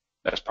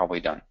that it's probably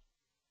done.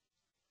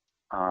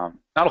 Not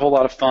a whole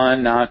lot of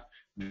fun, not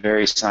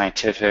very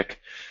scientific,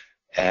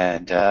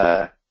 and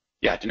yeah,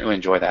 I didn't really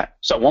enjoy that.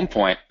 So at one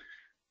point,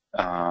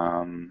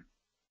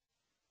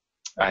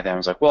 I then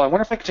was like, well, I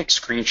wonder if I could take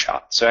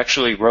screenshots. So I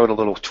actually wrote a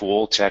little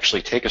tool to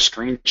actually take a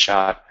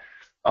screenshot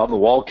of the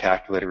wall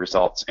calculator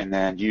results and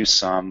then use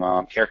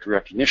some character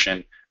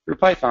recognition through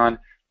Python,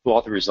 pull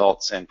out the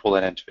results, and pull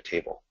that into a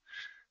table.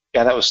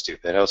 Yeah, that was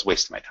stupid. That was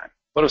wasting my time,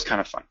 but it was kind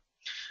of fun.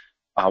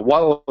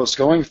 While I was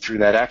going through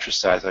that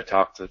exercise, I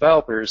talked to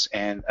developers,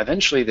 and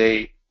eventually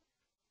they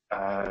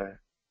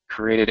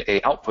created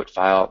an output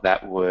file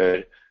that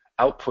would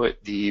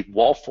output the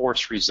wall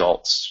force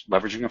results,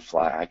 leveraging a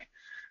flag,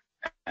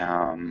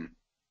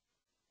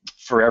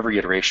 for every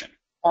iteration.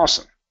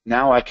 Awesome.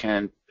 Now I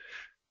can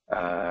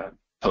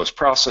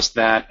post-process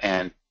that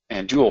and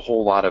do a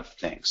whole lot of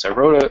things. So I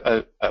wrote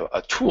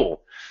a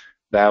tool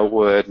that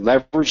would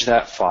leverage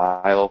that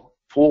file,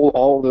 pull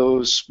all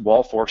those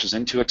wall forces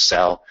into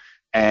Excel,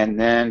 and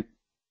then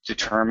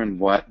determine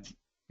what,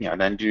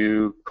 then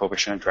do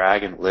coefficient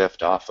drag and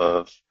lift off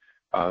of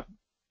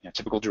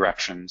typical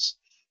directions,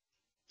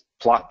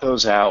 plot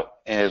those out,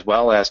 as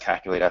well as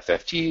calculate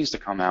FFTs to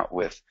come out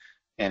with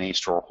any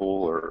store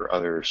hole or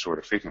other sort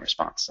of frequent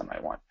response that I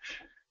might want.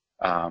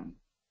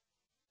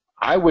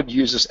 I would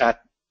use this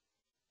at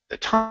the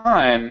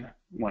time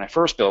when I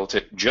first built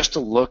it just to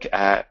look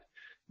at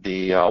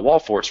the wall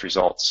force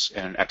results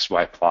in an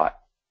XY plot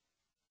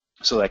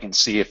so that I can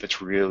see if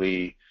it's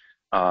really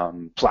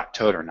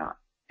plateaued or not,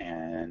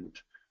 and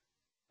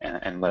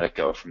let it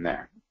go from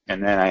there.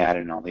 And then I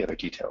added in all the other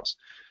details.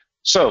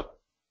 So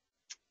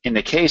in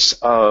the case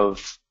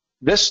of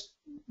this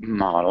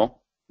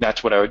model,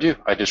 that's what I would do.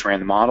 I just ran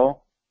the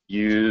model,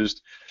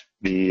 used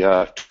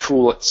the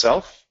tool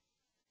itself,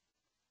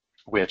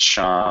 which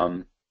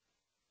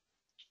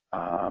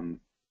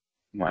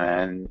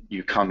when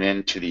you come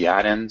into the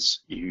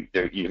add-ins, you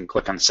can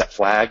click on set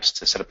flags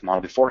to set up the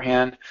model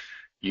beforehand.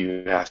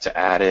 You have to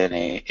add in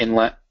an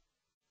inlet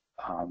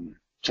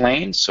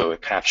plane, so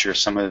it captures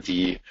some of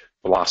the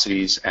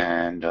velocities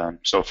and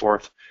so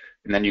forth.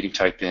 And then you can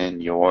type in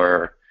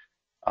your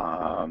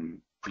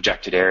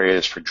projected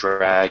areas for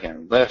drag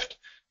and lift,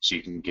 so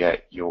you can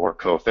get your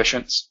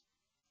coefficients,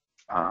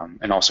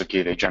 and also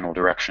give a general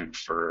direction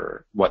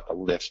for what the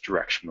lift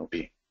direction will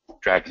be.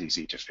 Drag is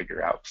easy to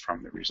figure out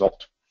from the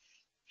result.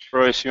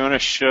 Royce, you want to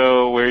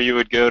show where you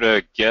would go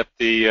to get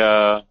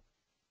the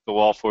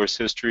wall force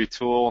history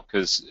tool?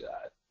 Because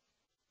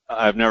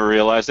I've never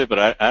realized it,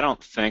 but I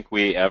don't think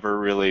we ever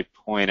really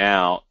point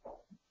out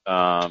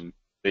that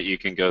you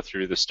can go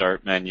through the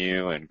start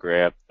menu and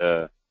grab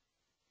the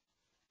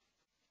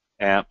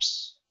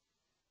apps.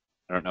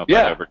 I don't know if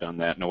I've ever done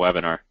that in a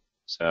webinar.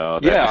 So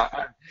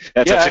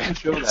that's I can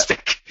show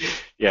that.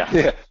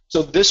 Yeah.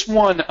 So this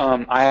one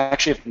I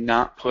actually have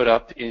not put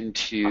up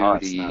into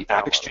the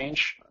App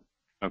Exchange.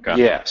 Okay.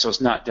 Yeah, so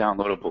it's not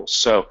downloadable.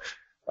 So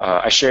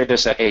I shared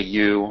this at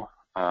AU.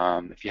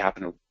 If you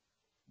happen to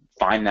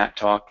find that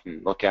talk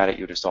and look at it,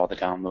 you just saw the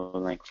download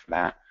link for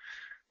that.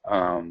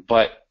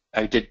 But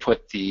I did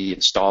put the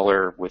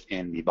installer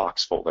within the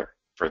box folder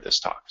for this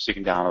talk, so you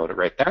can download it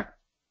right there.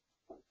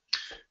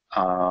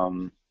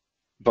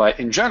 But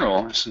in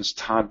general, since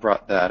Todd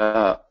brought that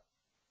up,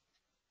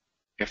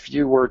 if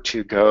you were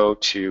to go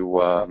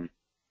to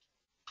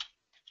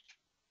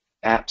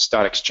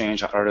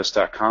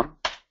apps.exchange.autodesk.com,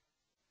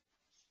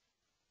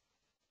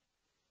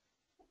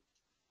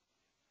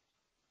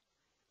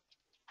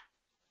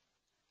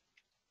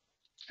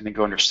 and then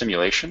go under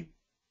simulation.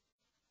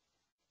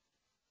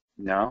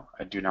 No,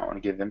 I do not want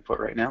to give input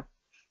right now.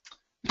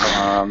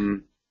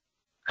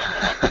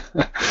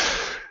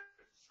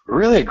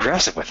 Really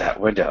aggressive with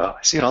that window.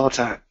 I see it all the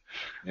time.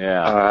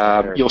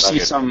 Yeah. You'll see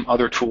some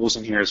other tools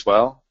in here as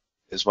well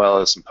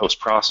as some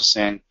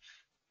post-processing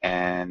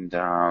and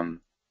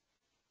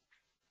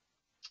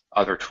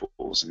other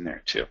tools in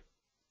there too.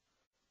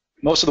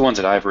 Most of the ones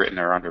that I've written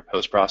are under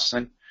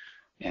post-processing,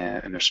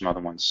 and there's some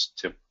other ones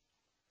too.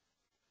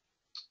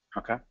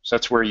 Okay, so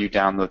that's where you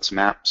download some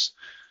apps.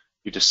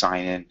 You just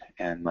sign in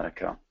and let it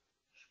go.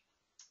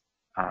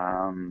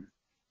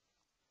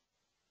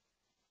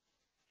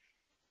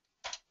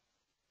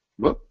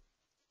 Whoop.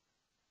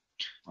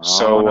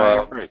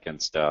 So breaking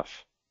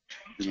stuff.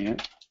 Yeah.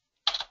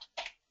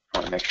 I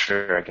want to make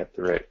sure I get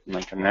the right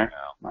link in there.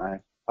 My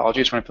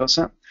apologies when I post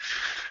that.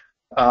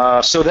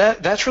 So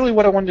that's really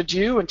what I wanted to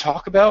do and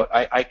talk about.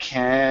 I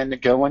can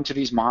go into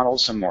these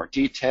models in more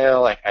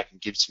detail. I can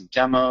give some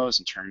demos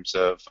in terms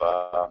of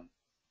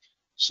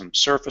some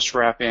surface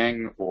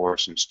wrapping or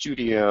some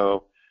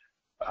studio.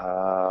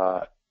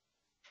 The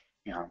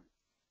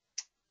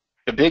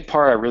big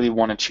part I really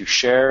wanted to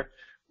share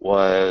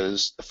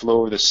was the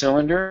flow of the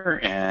cylinder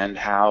and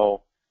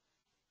how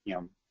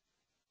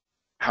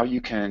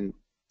you can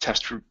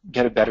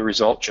get a better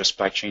result just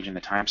by changing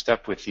the time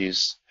step with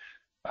these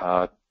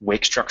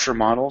wake structure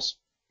models.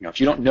 If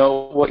you don't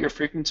know what your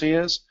frequency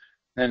is,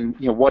 then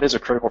what is a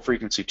critical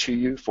frequency to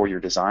you for your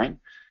design,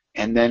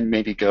 and then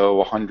maybe go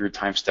 100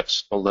 time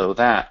steps below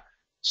that,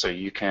 so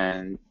you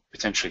can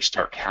potentially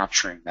start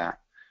capturing that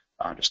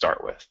to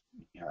start with.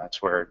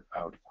 That's where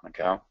I would want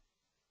to go.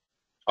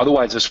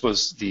 Otherwise, this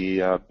was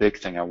the big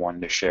thing I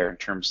wanted to share in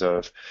terms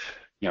of,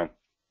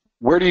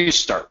 where do you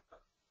start?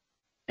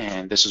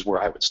 And this is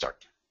where I would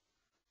start.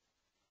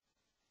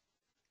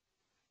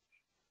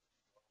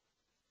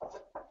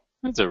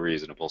 That's a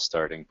reasonable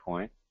starting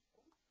point.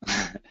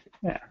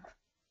 Yeah,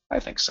 I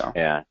think so.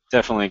 Yeah,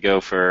 definitely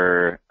go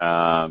for.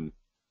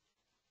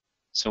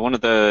 So one of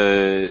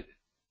the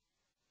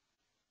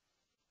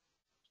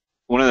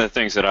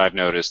things that I've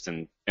noticed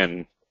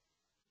in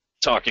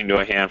talking to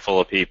a handful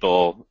of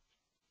people,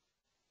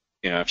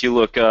 if you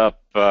look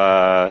up,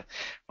 I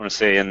want to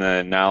say in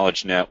the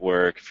knowledge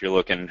network, if you're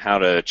looking how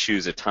to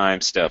choose a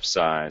time step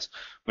size,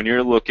 when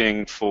you're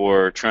looking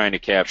for trying to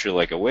capture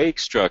like a wake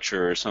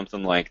structure or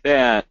something like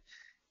that,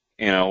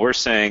 we're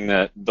saying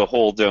that the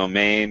whole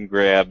domain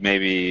grab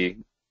maybe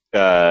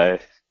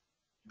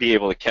be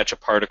able to catch a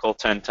particle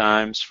 10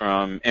 times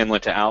from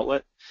inlet to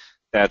outlet.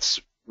 That's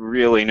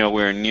really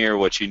nowhere near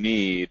what you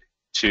need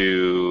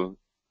to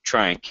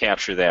try and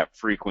capture that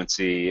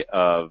frequency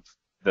of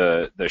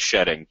the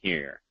shedding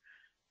here.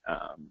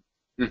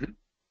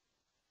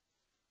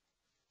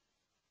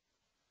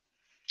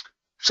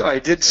 So I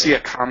did see a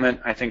comment,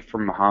 I think,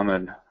 from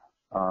Mohammed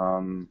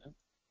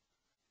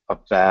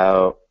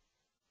about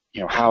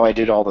how I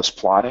did all this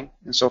plotting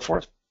and so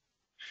forth.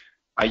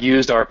 I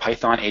used our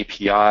Python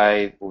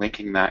API,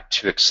 linking that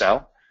to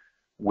Excel,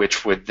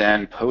 which would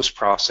then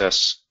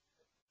post-process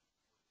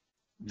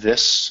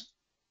this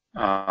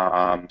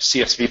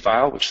CSV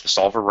file, which the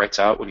solver writes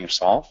out when you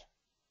solve.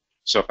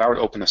 So if I were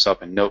to open this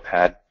up in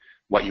Notepad,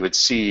 what you would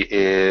see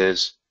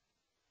is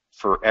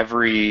for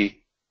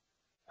every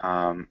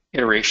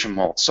iteration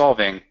while it's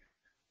solving,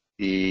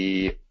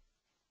 the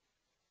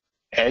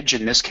edge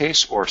in this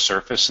case, or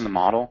surface in the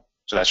model,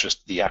 so that's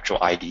just the actual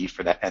ID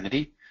for that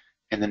entity,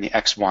 and then the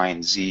X, Y,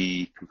 and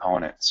Z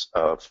components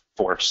of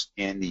force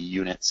in the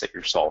units that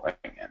you're solving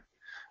in.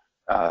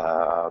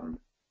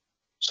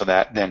 So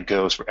that then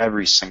goes for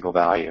every single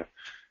value.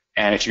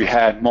 And if you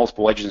had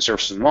multiple edges and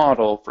surfaces in the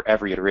model, for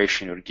every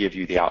iteration, it would give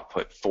you the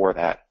output for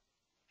that,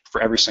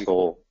 for every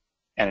single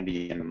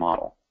entity in the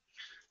model.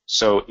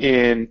 So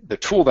in the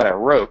tool that I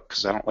wrote,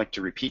 because I don't like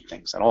to repeat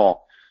things at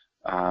all,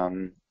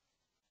 I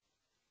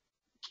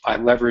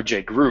leverage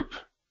a group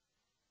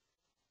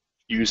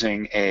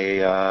using a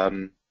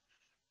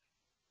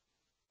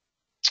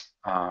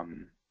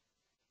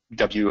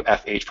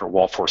WFH for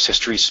wall force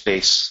history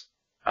space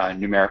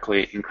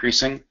numerically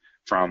increasing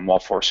from wall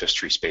force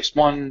history space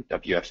 1,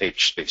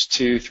 WFH space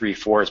 2, 3,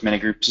 4, as many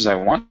groups as I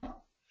want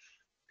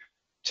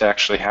to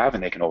actually have,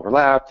 and they can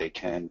overlap, they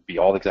can be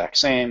all the exact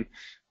same,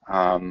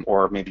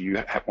 or maybe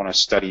you want to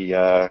study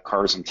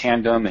cars in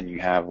tandem and you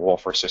have wall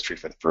force history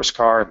for the first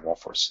car and wall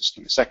force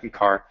history in the second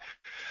car.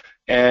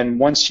 And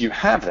once you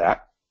have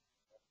that,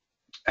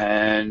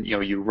 and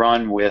you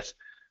run with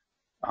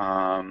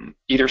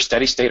either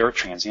steady state or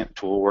transient,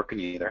 tool will work in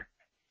either.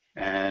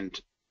 And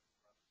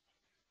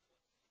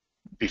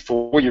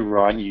before you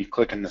run, you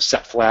click on the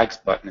set flags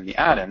button in the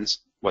add-ins.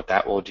 What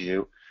that will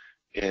do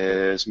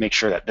is make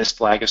sure that this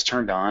flag is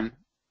turned on,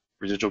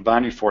 residual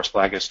boundary force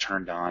flag is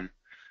turned on,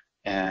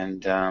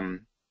 and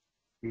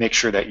make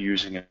sure that you're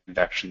using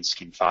convection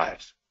scheme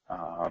 5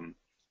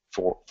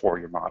 for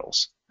your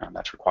models.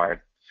 That's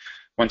required.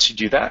 Once you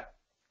do that,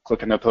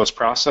 click on the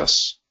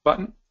post-process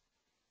button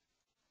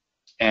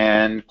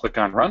and click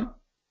on Run.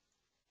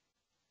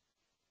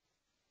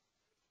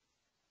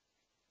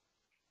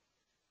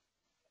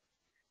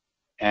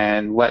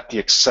 And let the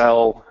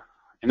Excel,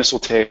 and this will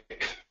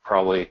take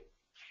probably,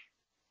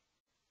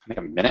 I think,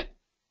 a minute.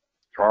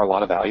 There are a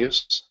lot of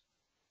values.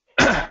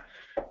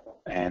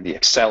 And the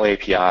Excel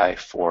API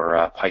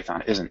for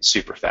Python isn't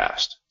super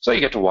fast. So you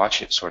get to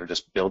watch it sort of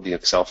just build the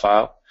Excel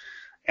file.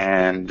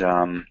 And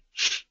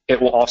it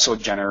will also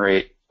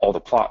generate all the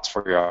plots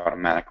for you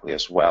automatically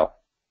as well.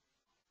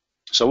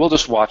 So we'll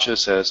just watch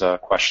this as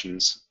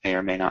questions may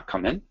or may not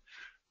come in.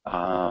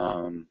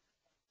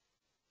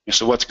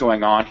 So what's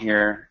going on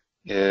here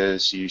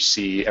is you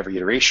see every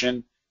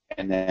iteration,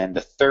 and then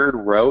the third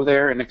row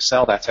there in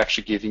Excel, that's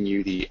actually giving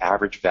you the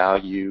average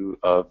value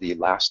of the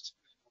last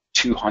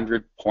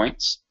 200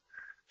 points.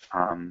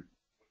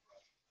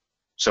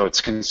 So it's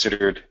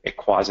considered a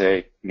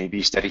quasi,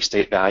 maybe steady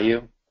state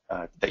value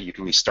that you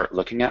can at least start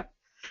looking at.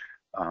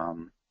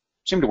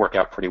 Seem to work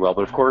out pretty well,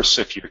 but of course,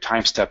 if your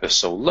time step is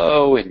so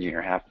low and you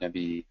happen to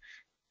be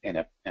in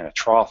a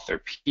trough or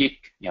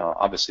peak,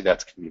 obviously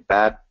that's going to be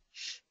bad.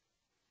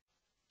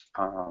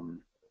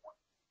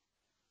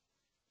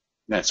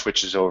 Then it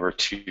switches over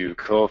to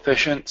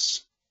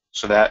coefficients.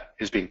 So that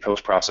is being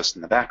post-processed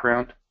in the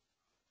background.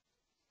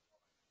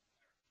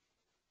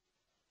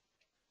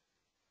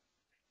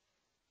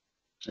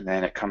 And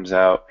then it comes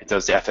out, it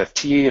does the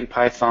FFT in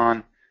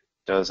Python,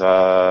 does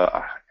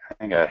I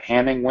think a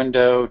Hamming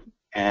window,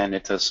 and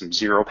it does some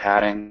zero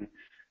padding.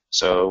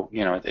 So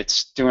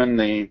it's doing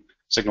the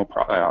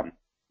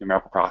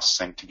numerical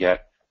processing to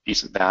get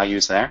decent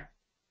values there.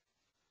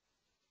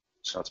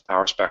 So it's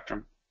power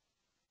spectrum.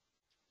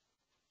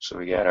 So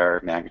we get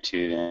our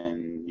magnitude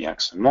in the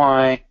x and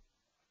y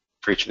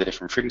for each of the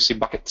different frequency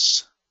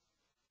buckets.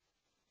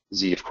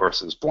 Z, of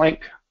course, is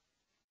blank.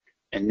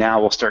 And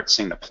now we'll start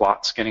seeing the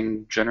plots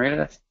getting generated,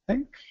 I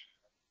think.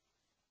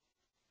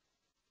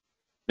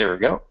 There we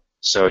go.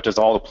 So it does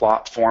all the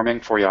plot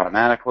forming for you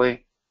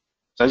automatically.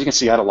 So as you can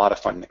see, I had a lot of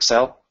fun in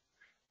Excel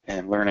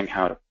and learning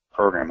how to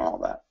program all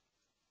that.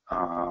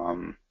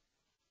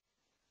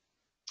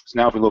 So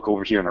now if we look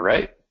over here on the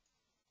right,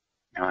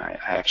 I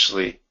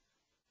actually,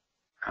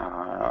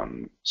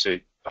 so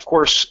of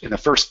course, in the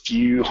first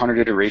few hundred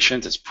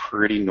iterations, it's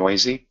pretty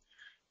noisy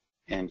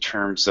in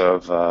terms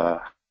of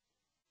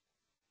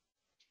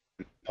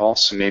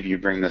pulse. So maybe you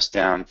bring this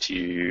down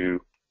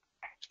to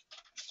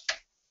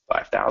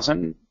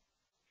 5,000,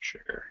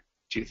 sure,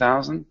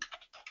 2,000.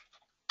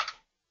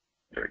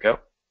 There we go.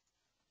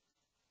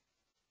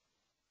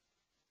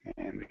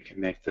 And we can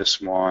make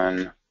this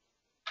one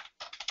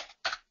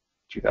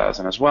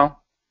 2,000 as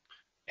well.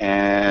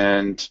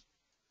 And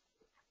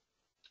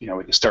we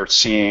can start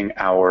seeing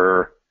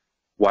our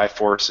y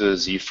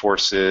forces, z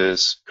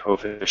forces,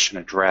 coefficient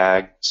of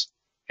drags,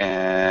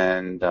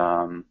 and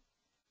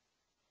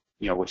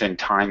within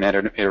time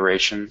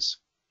iterations.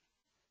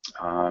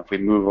 If we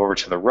move over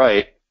to the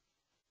right,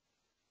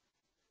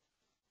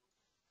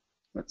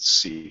 let's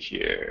see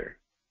here.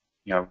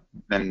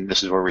 Then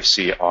this is where we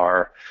see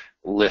our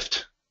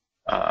lift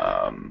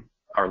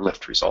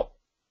result.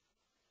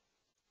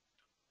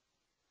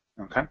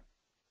 Okay.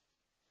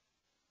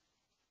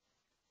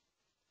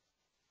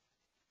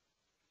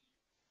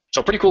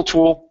 So pretty cool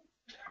tool.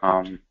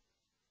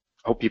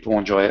 Hope people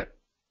enjoy it.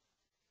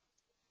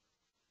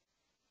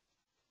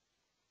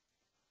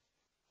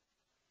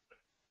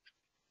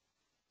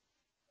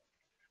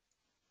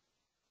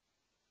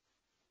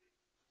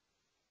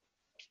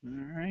 All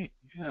right,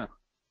 yeah.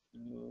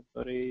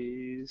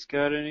 Nobody's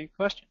got any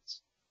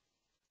questions?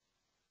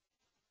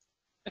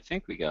 I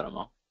think we got them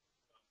all.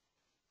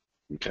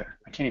 Okay,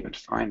 I can't even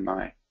find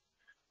my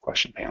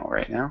question panel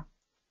right now.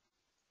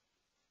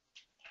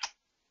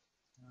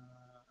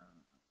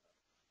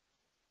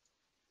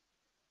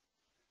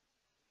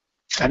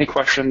 Any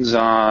questions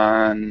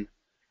on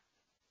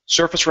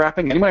surface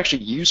wrapping? Anyone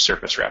actually use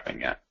surface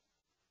wrapping yet?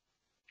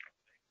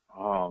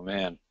 Oh,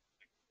 man.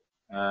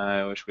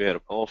 I wish we had a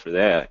poll for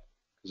that,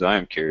 because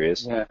I'm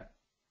curious. Yeah.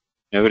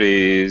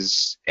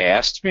 Nobody's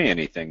asked me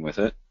anything with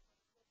it.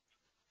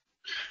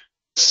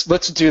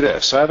 Let's do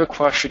this. So I have a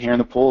question here in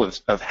the poll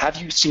of have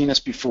you seen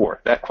this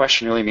before? That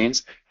question really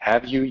means,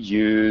 have you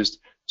used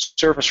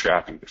surface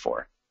wrapping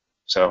before?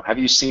 So have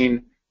you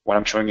seen what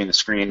I'm showing you on the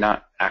screen,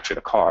 not actually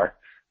the car,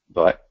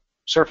 but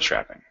surface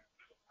wrapping?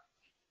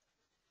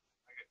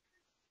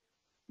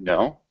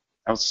 No?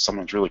 That was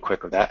someone's really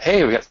quick with that.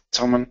 Hey, we got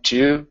someone,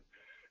 2,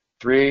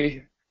 3.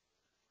 You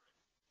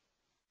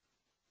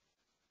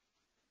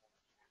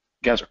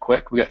guys are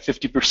quick. We got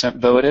 50%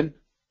 voted.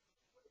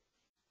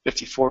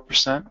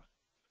 54%.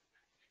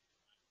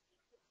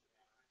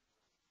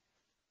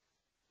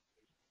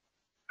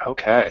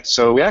 Okay,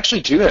 so we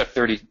actually do have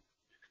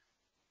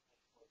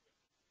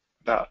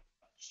about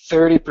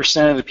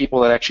 30% of the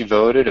people that actually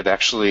voted have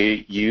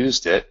actually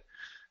used it.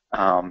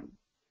 If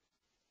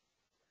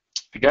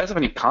you guys have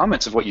any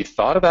comments of what you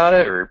thought about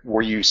it, or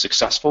were you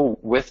successful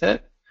with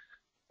it,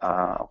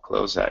 I'll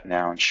close that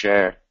now and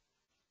share.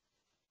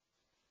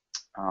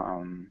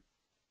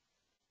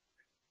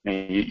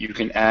 You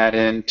can add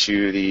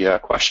into the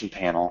question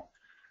panel,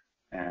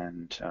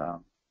 and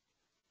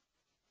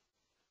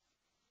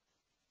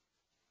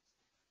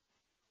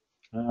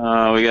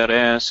we got to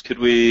ask, could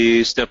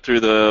we step through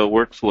the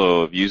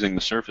workflow of using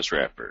the surface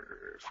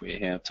wrapper? If we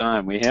have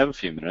time, we have a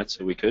few minutes,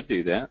 so we could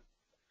do that.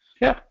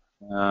 Yeah.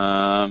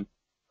 I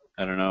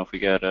don't know if we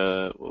got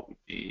what would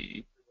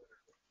be.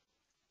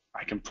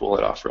 I can pull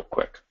it off real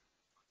quick.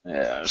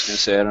 Yeah, I was gonna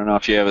say I don't know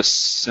if you have a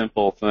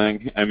simple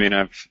thing. I mean,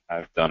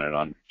 I've done it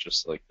on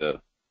just like the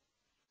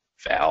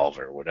valve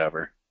or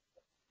whatever.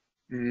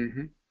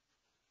 Mm-hmm.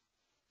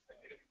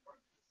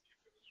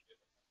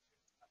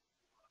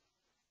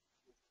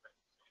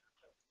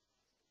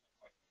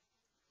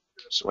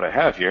 So what I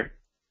have here.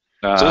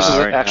 So this is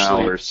right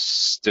actually. Now we're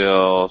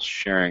still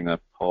sharing the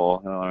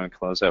poll. Let me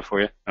close that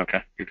for you.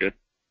 Okay, you're good.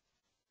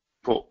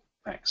 Cool.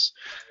 Thanks.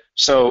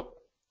 So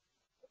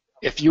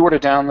if you were to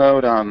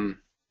download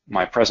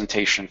my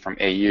presentation from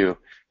AU,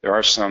 there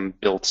are some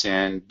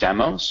built-in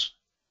demos.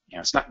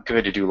 It's not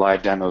good to do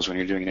live demos when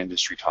you're doing an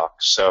industry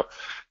talk. So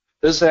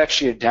this is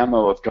actually a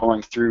demo of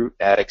going through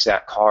that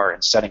exact car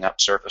and setting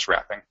up surface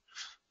wrapping.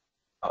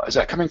 Is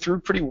that coming through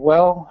pretty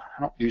well?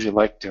 I don't usually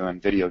like doing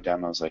video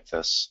demos like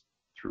this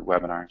through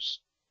webinars,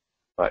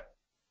 but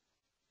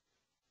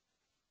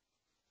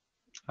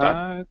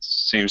It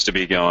seems to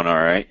be going all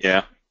right.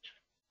 Yeah.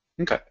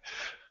 Okay.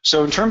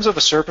 So in terms of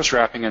the surface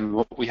wrapping and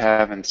what we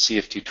have in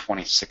CFD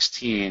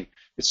 2016,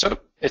 it's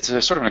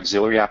a sort of an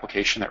auxiliary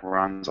application that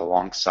runs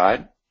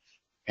alongside.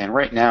 And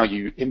right now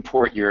you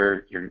import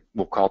your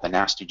we'll call it the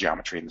nasty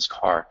geometry in this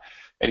car,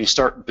 and you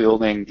start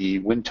building the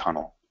wind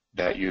tunnel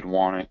that you'd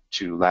want it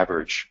to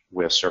leverage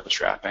with surface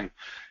wrapping.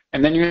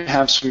 And then you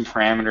have some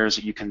parameters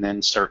that you can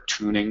then start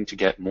tuning to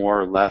get more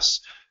or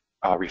less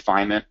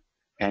refinement.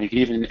 And you can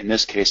even, in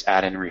this case,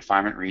 add in a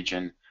refinement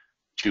region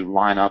to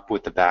line up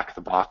with the back of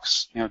the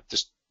box,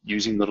 just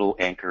using little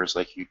anchors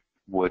like you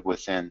would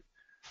within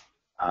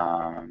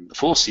the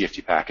full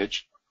CFD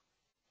package.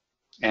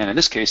 And in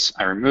this case,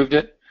 I removed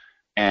it,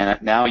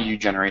 and now you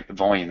generate the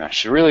volume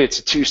mesh. So really, it's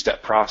a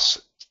two-step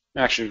process.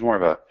 Actually, it's more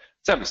of a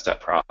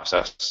 7-step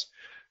process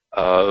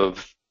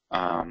of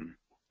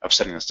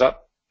setting this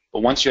up.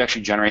 But once you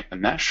actually generate the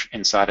mesh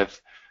inside of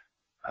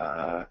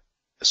the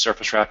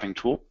surface wrapping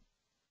tool,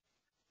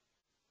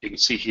 you can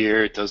see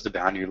here it does the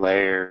boundary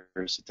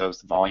layers, it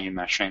does the volume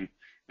meshing.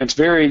 And it's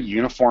very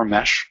uniform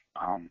mesh.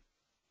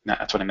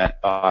 That's what I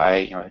meant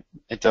by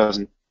it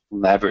doesn't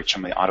leverage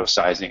some of the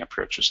auto-sizing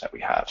approaches that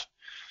we have.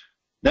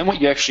 Then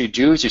what you actually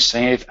do is you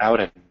save out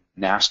a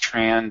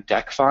Nastran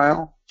deck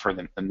file for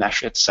the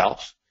mesh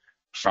itself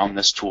from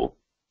this tool.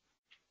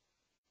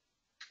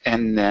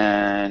 And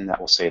then that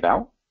will save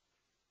out.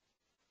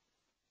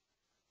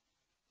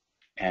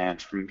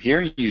 And from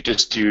here, you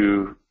just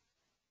do,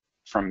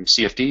 from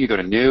CFD, you go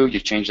to New, you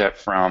change that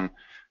from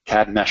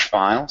CAD Mesh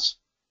Files,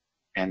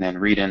 and then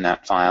read in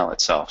that file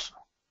itself.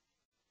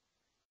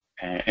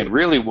 And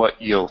really what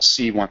you'll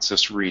see once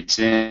this reads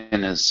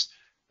in is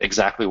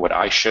exactly what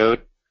I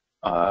showed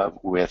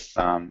with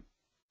the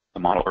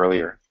model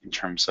earlier in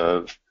terms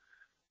of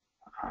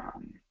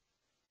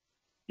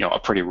a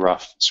pretty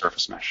rough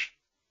surface mesh.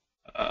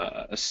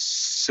 A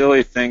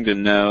silly thing to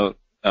note,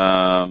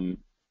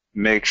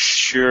 make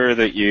sure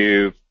that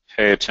you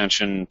pay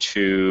attention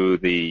to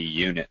the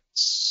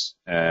units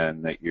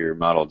and that your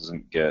model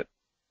doesn't get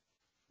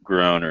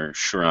grown or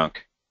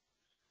shrunk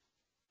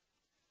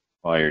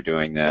while you're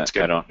doing that.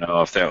 I don't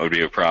know if that would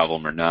be a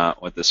problem or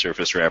not with the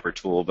surface wrapper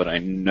tool, but I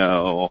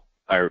know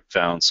I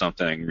found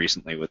something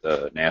recently with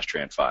a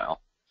Nastran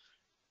file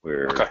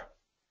where,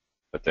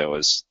 but that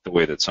was the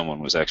way that someone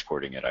was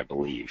exporting it, I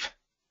believe.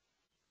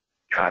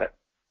 Got it.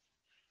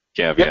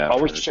 Caveat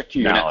always check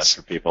your units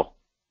for people.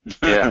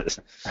 Yeah.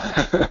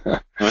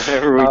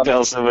 Whenever we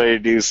tell somebody to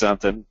do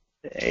something,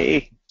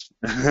 hey.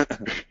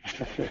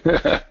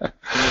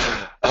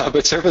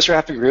 But surface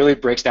wrapping really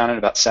breaks down in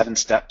about 7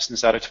 steps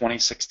inside of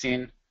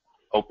 2016.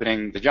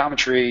 Opening the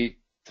geometry,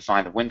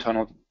 define the wind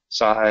tunnel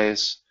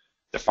size,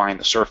 define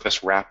the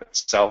surface wrap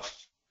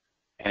itself,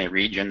 any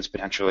regions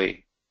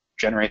potentially,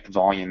 generate the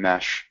volume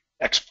mesh,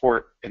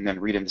 export, and then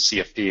read into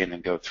CFD and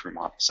then go through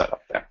model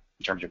setup there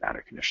in terms of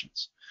boundary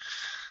conditions.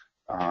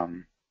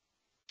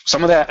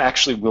 Some of that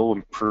actually will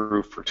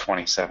improve for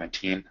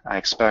 2017, I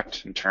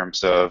expect, in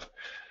terms of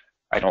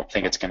I don't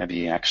think it's going to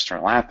be an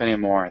external app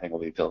anymore. I think it'll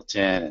be built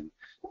in and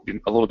be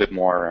a little bit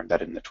more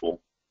embedded in the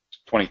tool.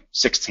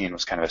 2016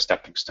 was kind of a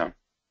stepping stone.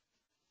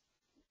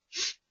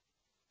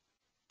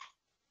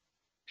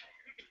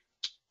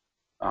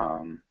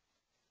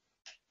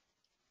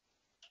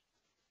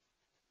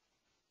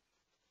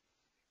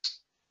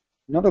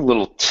 Another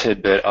little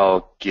tidbit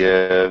I'll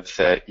give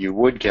that you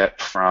would get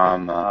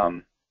from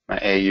my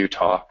AU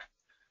talk,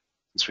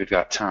 since we've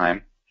got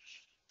time,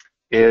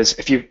 is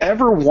if you've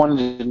ever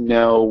wanted to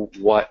know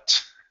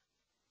what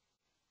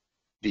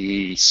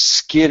the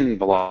skin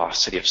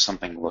velocity of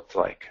something looked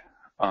like,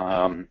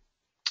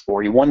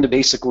 or you wanted to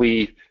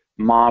basically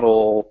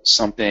model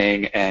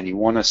something and you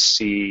want to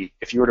see,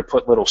 if you were to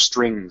put little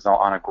strings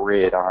on a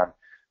grid on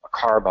a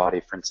car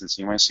body, for instance,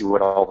 and you want to see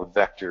what all the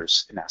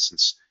vectors, in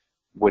essence,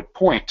 would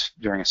point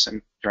during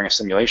a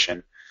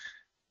simulation,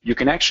 you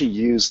can actually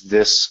use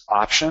this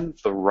option,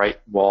 the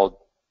right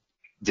wall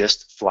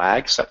dist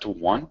flag set to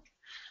 1.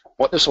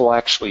 What this will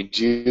actually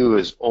do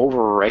is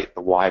overwrite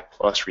the y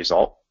plus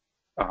result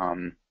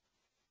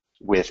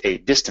with a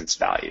distance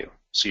value.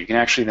 So you can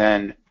actually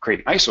then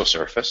create an iso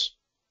surface,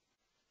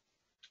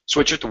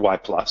 switch it to y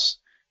plus,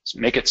 so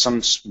make it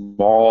some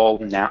small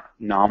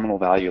nominal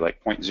value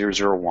like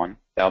 0.001.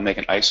 That'll make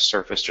an iso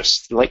surface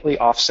just slightly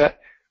offset,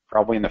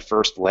 probably in the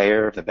first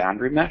layer of the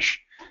boundary mesh,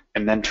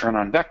 and then turn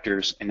on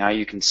vectors, and now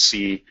you can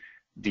see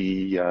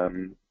the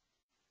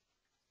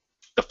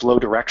flow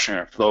direction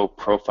or flow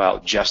profile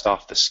just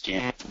off the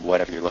skin of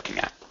whatever you're looking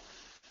at.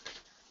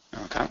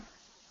 Okay,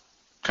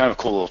 kind of a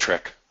cool little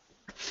trick.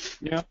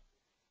 Yeah.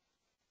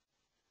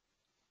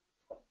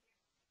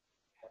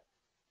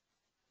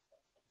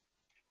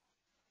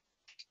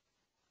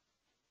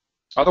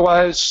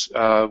 Otherwise,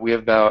 we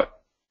have about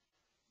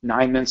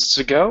 9 minutes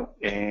to go,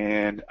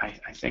 and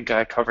I think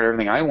I covered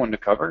everything I wanted to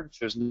cover. If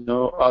there's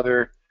no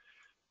other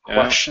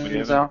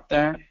questions out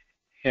there.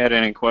 Had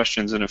any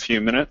questions in a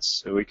few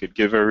minutes, so we could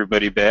give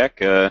everybody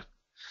back a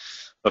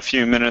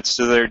few minutes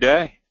to their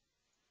day.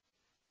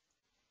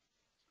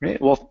 Great.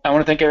 Well, I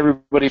want to thank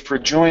everybody for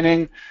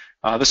joining.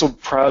 This will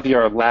probably be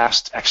our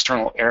last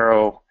external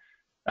Aero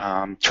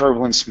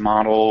turbulence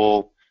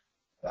model,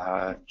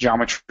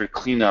 geometry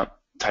cleanup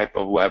type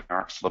of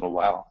webinar for a little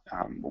while.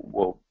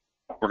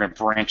 We're going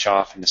to branch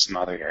off into some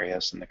other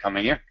areas in the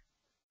coming year.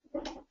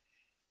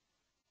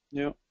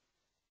 Yep.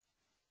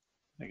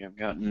 I think I've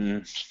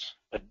gotten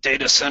a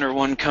data center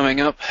one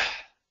coming up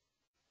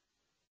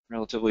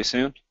relatively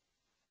soon.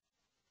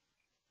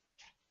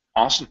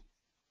 Awesome.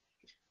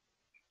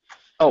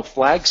 Oh,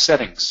 flag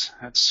settings.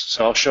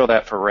 So I'll show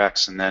that for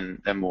Rex, and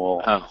then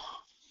we'll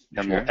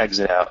we'll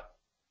exit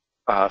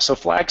out. So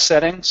flag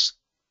settings.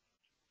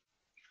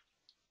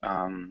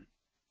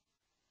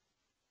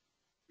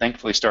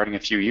 Thankfully, starting a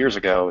few years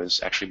ago, is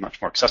actually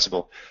much more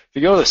accessible. If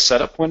you go to the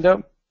setup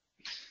window,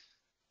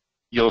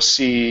 you'll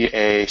see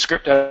a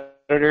script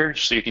editor,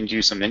 so you can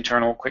do some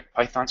internal quick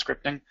Python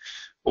scripting,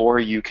 or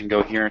you can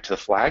go here into the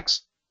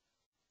flags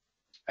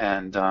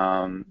and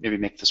maybe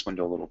make this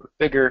window a little bit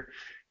bigger.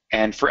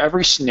 And for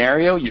every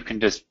scenario, you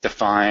can just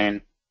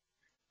define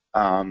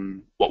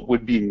what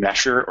would be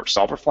mesher or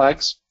solver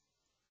flags.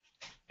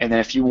 And then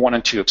if you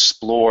wanted to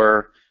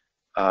explore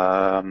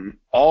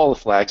all the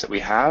flags that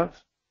we have,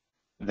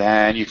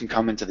 then you can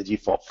come into the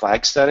default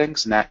flag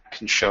settings, and that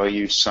can show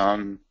you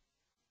some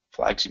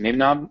flags you may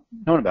not have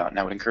known about. And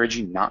I would encourage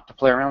you not to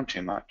play around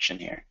too much in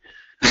here.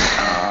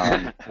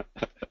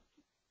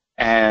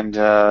 And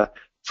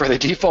for the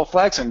default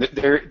flags, and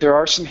there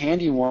are some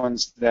handy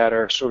ones that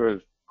are sort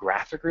of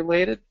graphic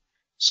related.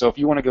 So if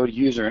you want to go to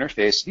user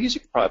interface, these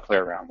you can probably play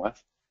around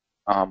with.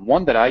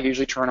 One that I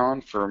usually turn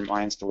on for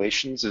my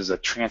installations is a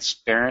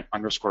transparent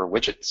underscore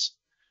widgets.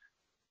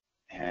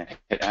 And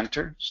hit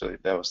enter. So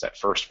that was that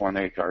first one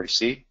there you could already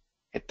see.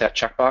 Hit that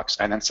checkbox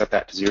and then set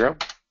that to 0.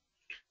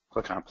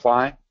 Click on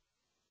apply.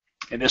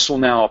 And this will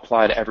now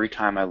apply to every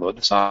time I load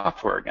the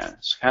software again.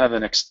 It's kind of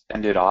an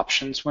extended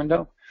options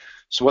window.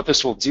 So what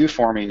this will do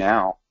for me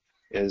now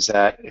is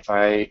that if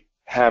I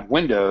have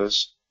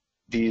windows,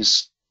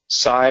 these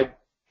side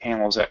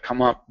panels that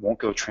come up won't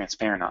go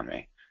transparent on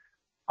me.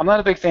 I'm not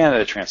a big fan of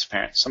the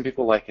transparent. Some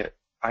people like it.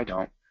 I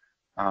don't.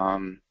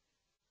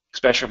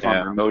 Especially if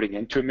I'm remoting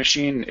into a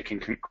machine, it can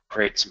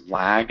create some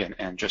lag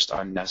and just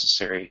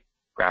unnecessary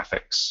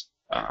graphics.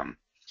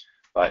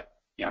 But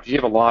you know, if you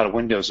have a lot of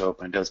windows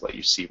open, it does let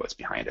you see what's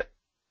behind it.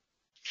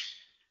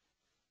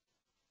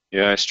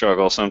 Yeah, I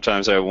struggle.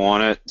 Sometimes I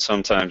want it,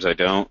 sometimes I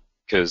don't,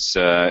 because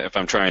if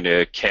I'm trying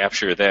to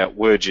capture that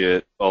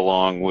widget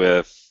along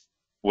with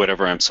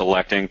whatever I'm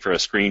selecting for a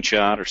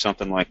screenshot or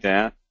something like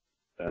that,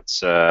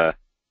 that's the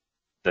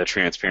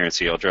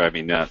transparency will drive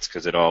me nuts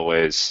because it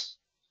always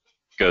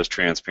goes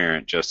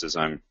transparent just as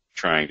I'm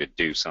trying to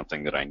do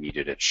something that I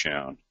needed it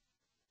shown.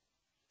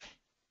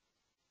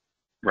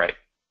 Right.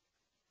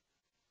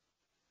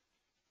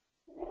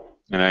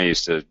 And I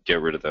used to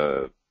get rid of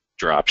the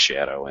drop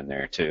shadow in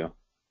there too.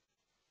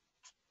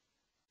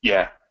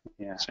 Yeah.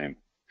 Same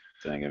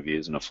thing of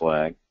using a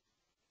flag.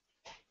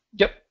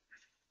 Yep.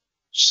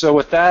 So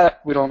with that,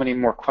 we don't have any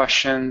more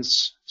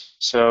questions.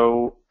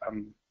 So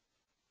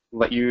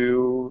let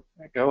you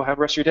go have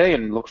the rest of your day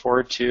and look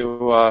forward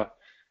to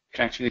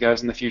connecting with you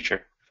guys in the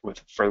future with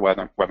further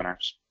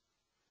webinars.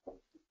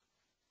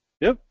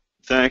 Yep.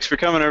 Thanks for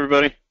coming,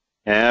 everybody.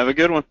 Have a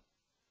good one.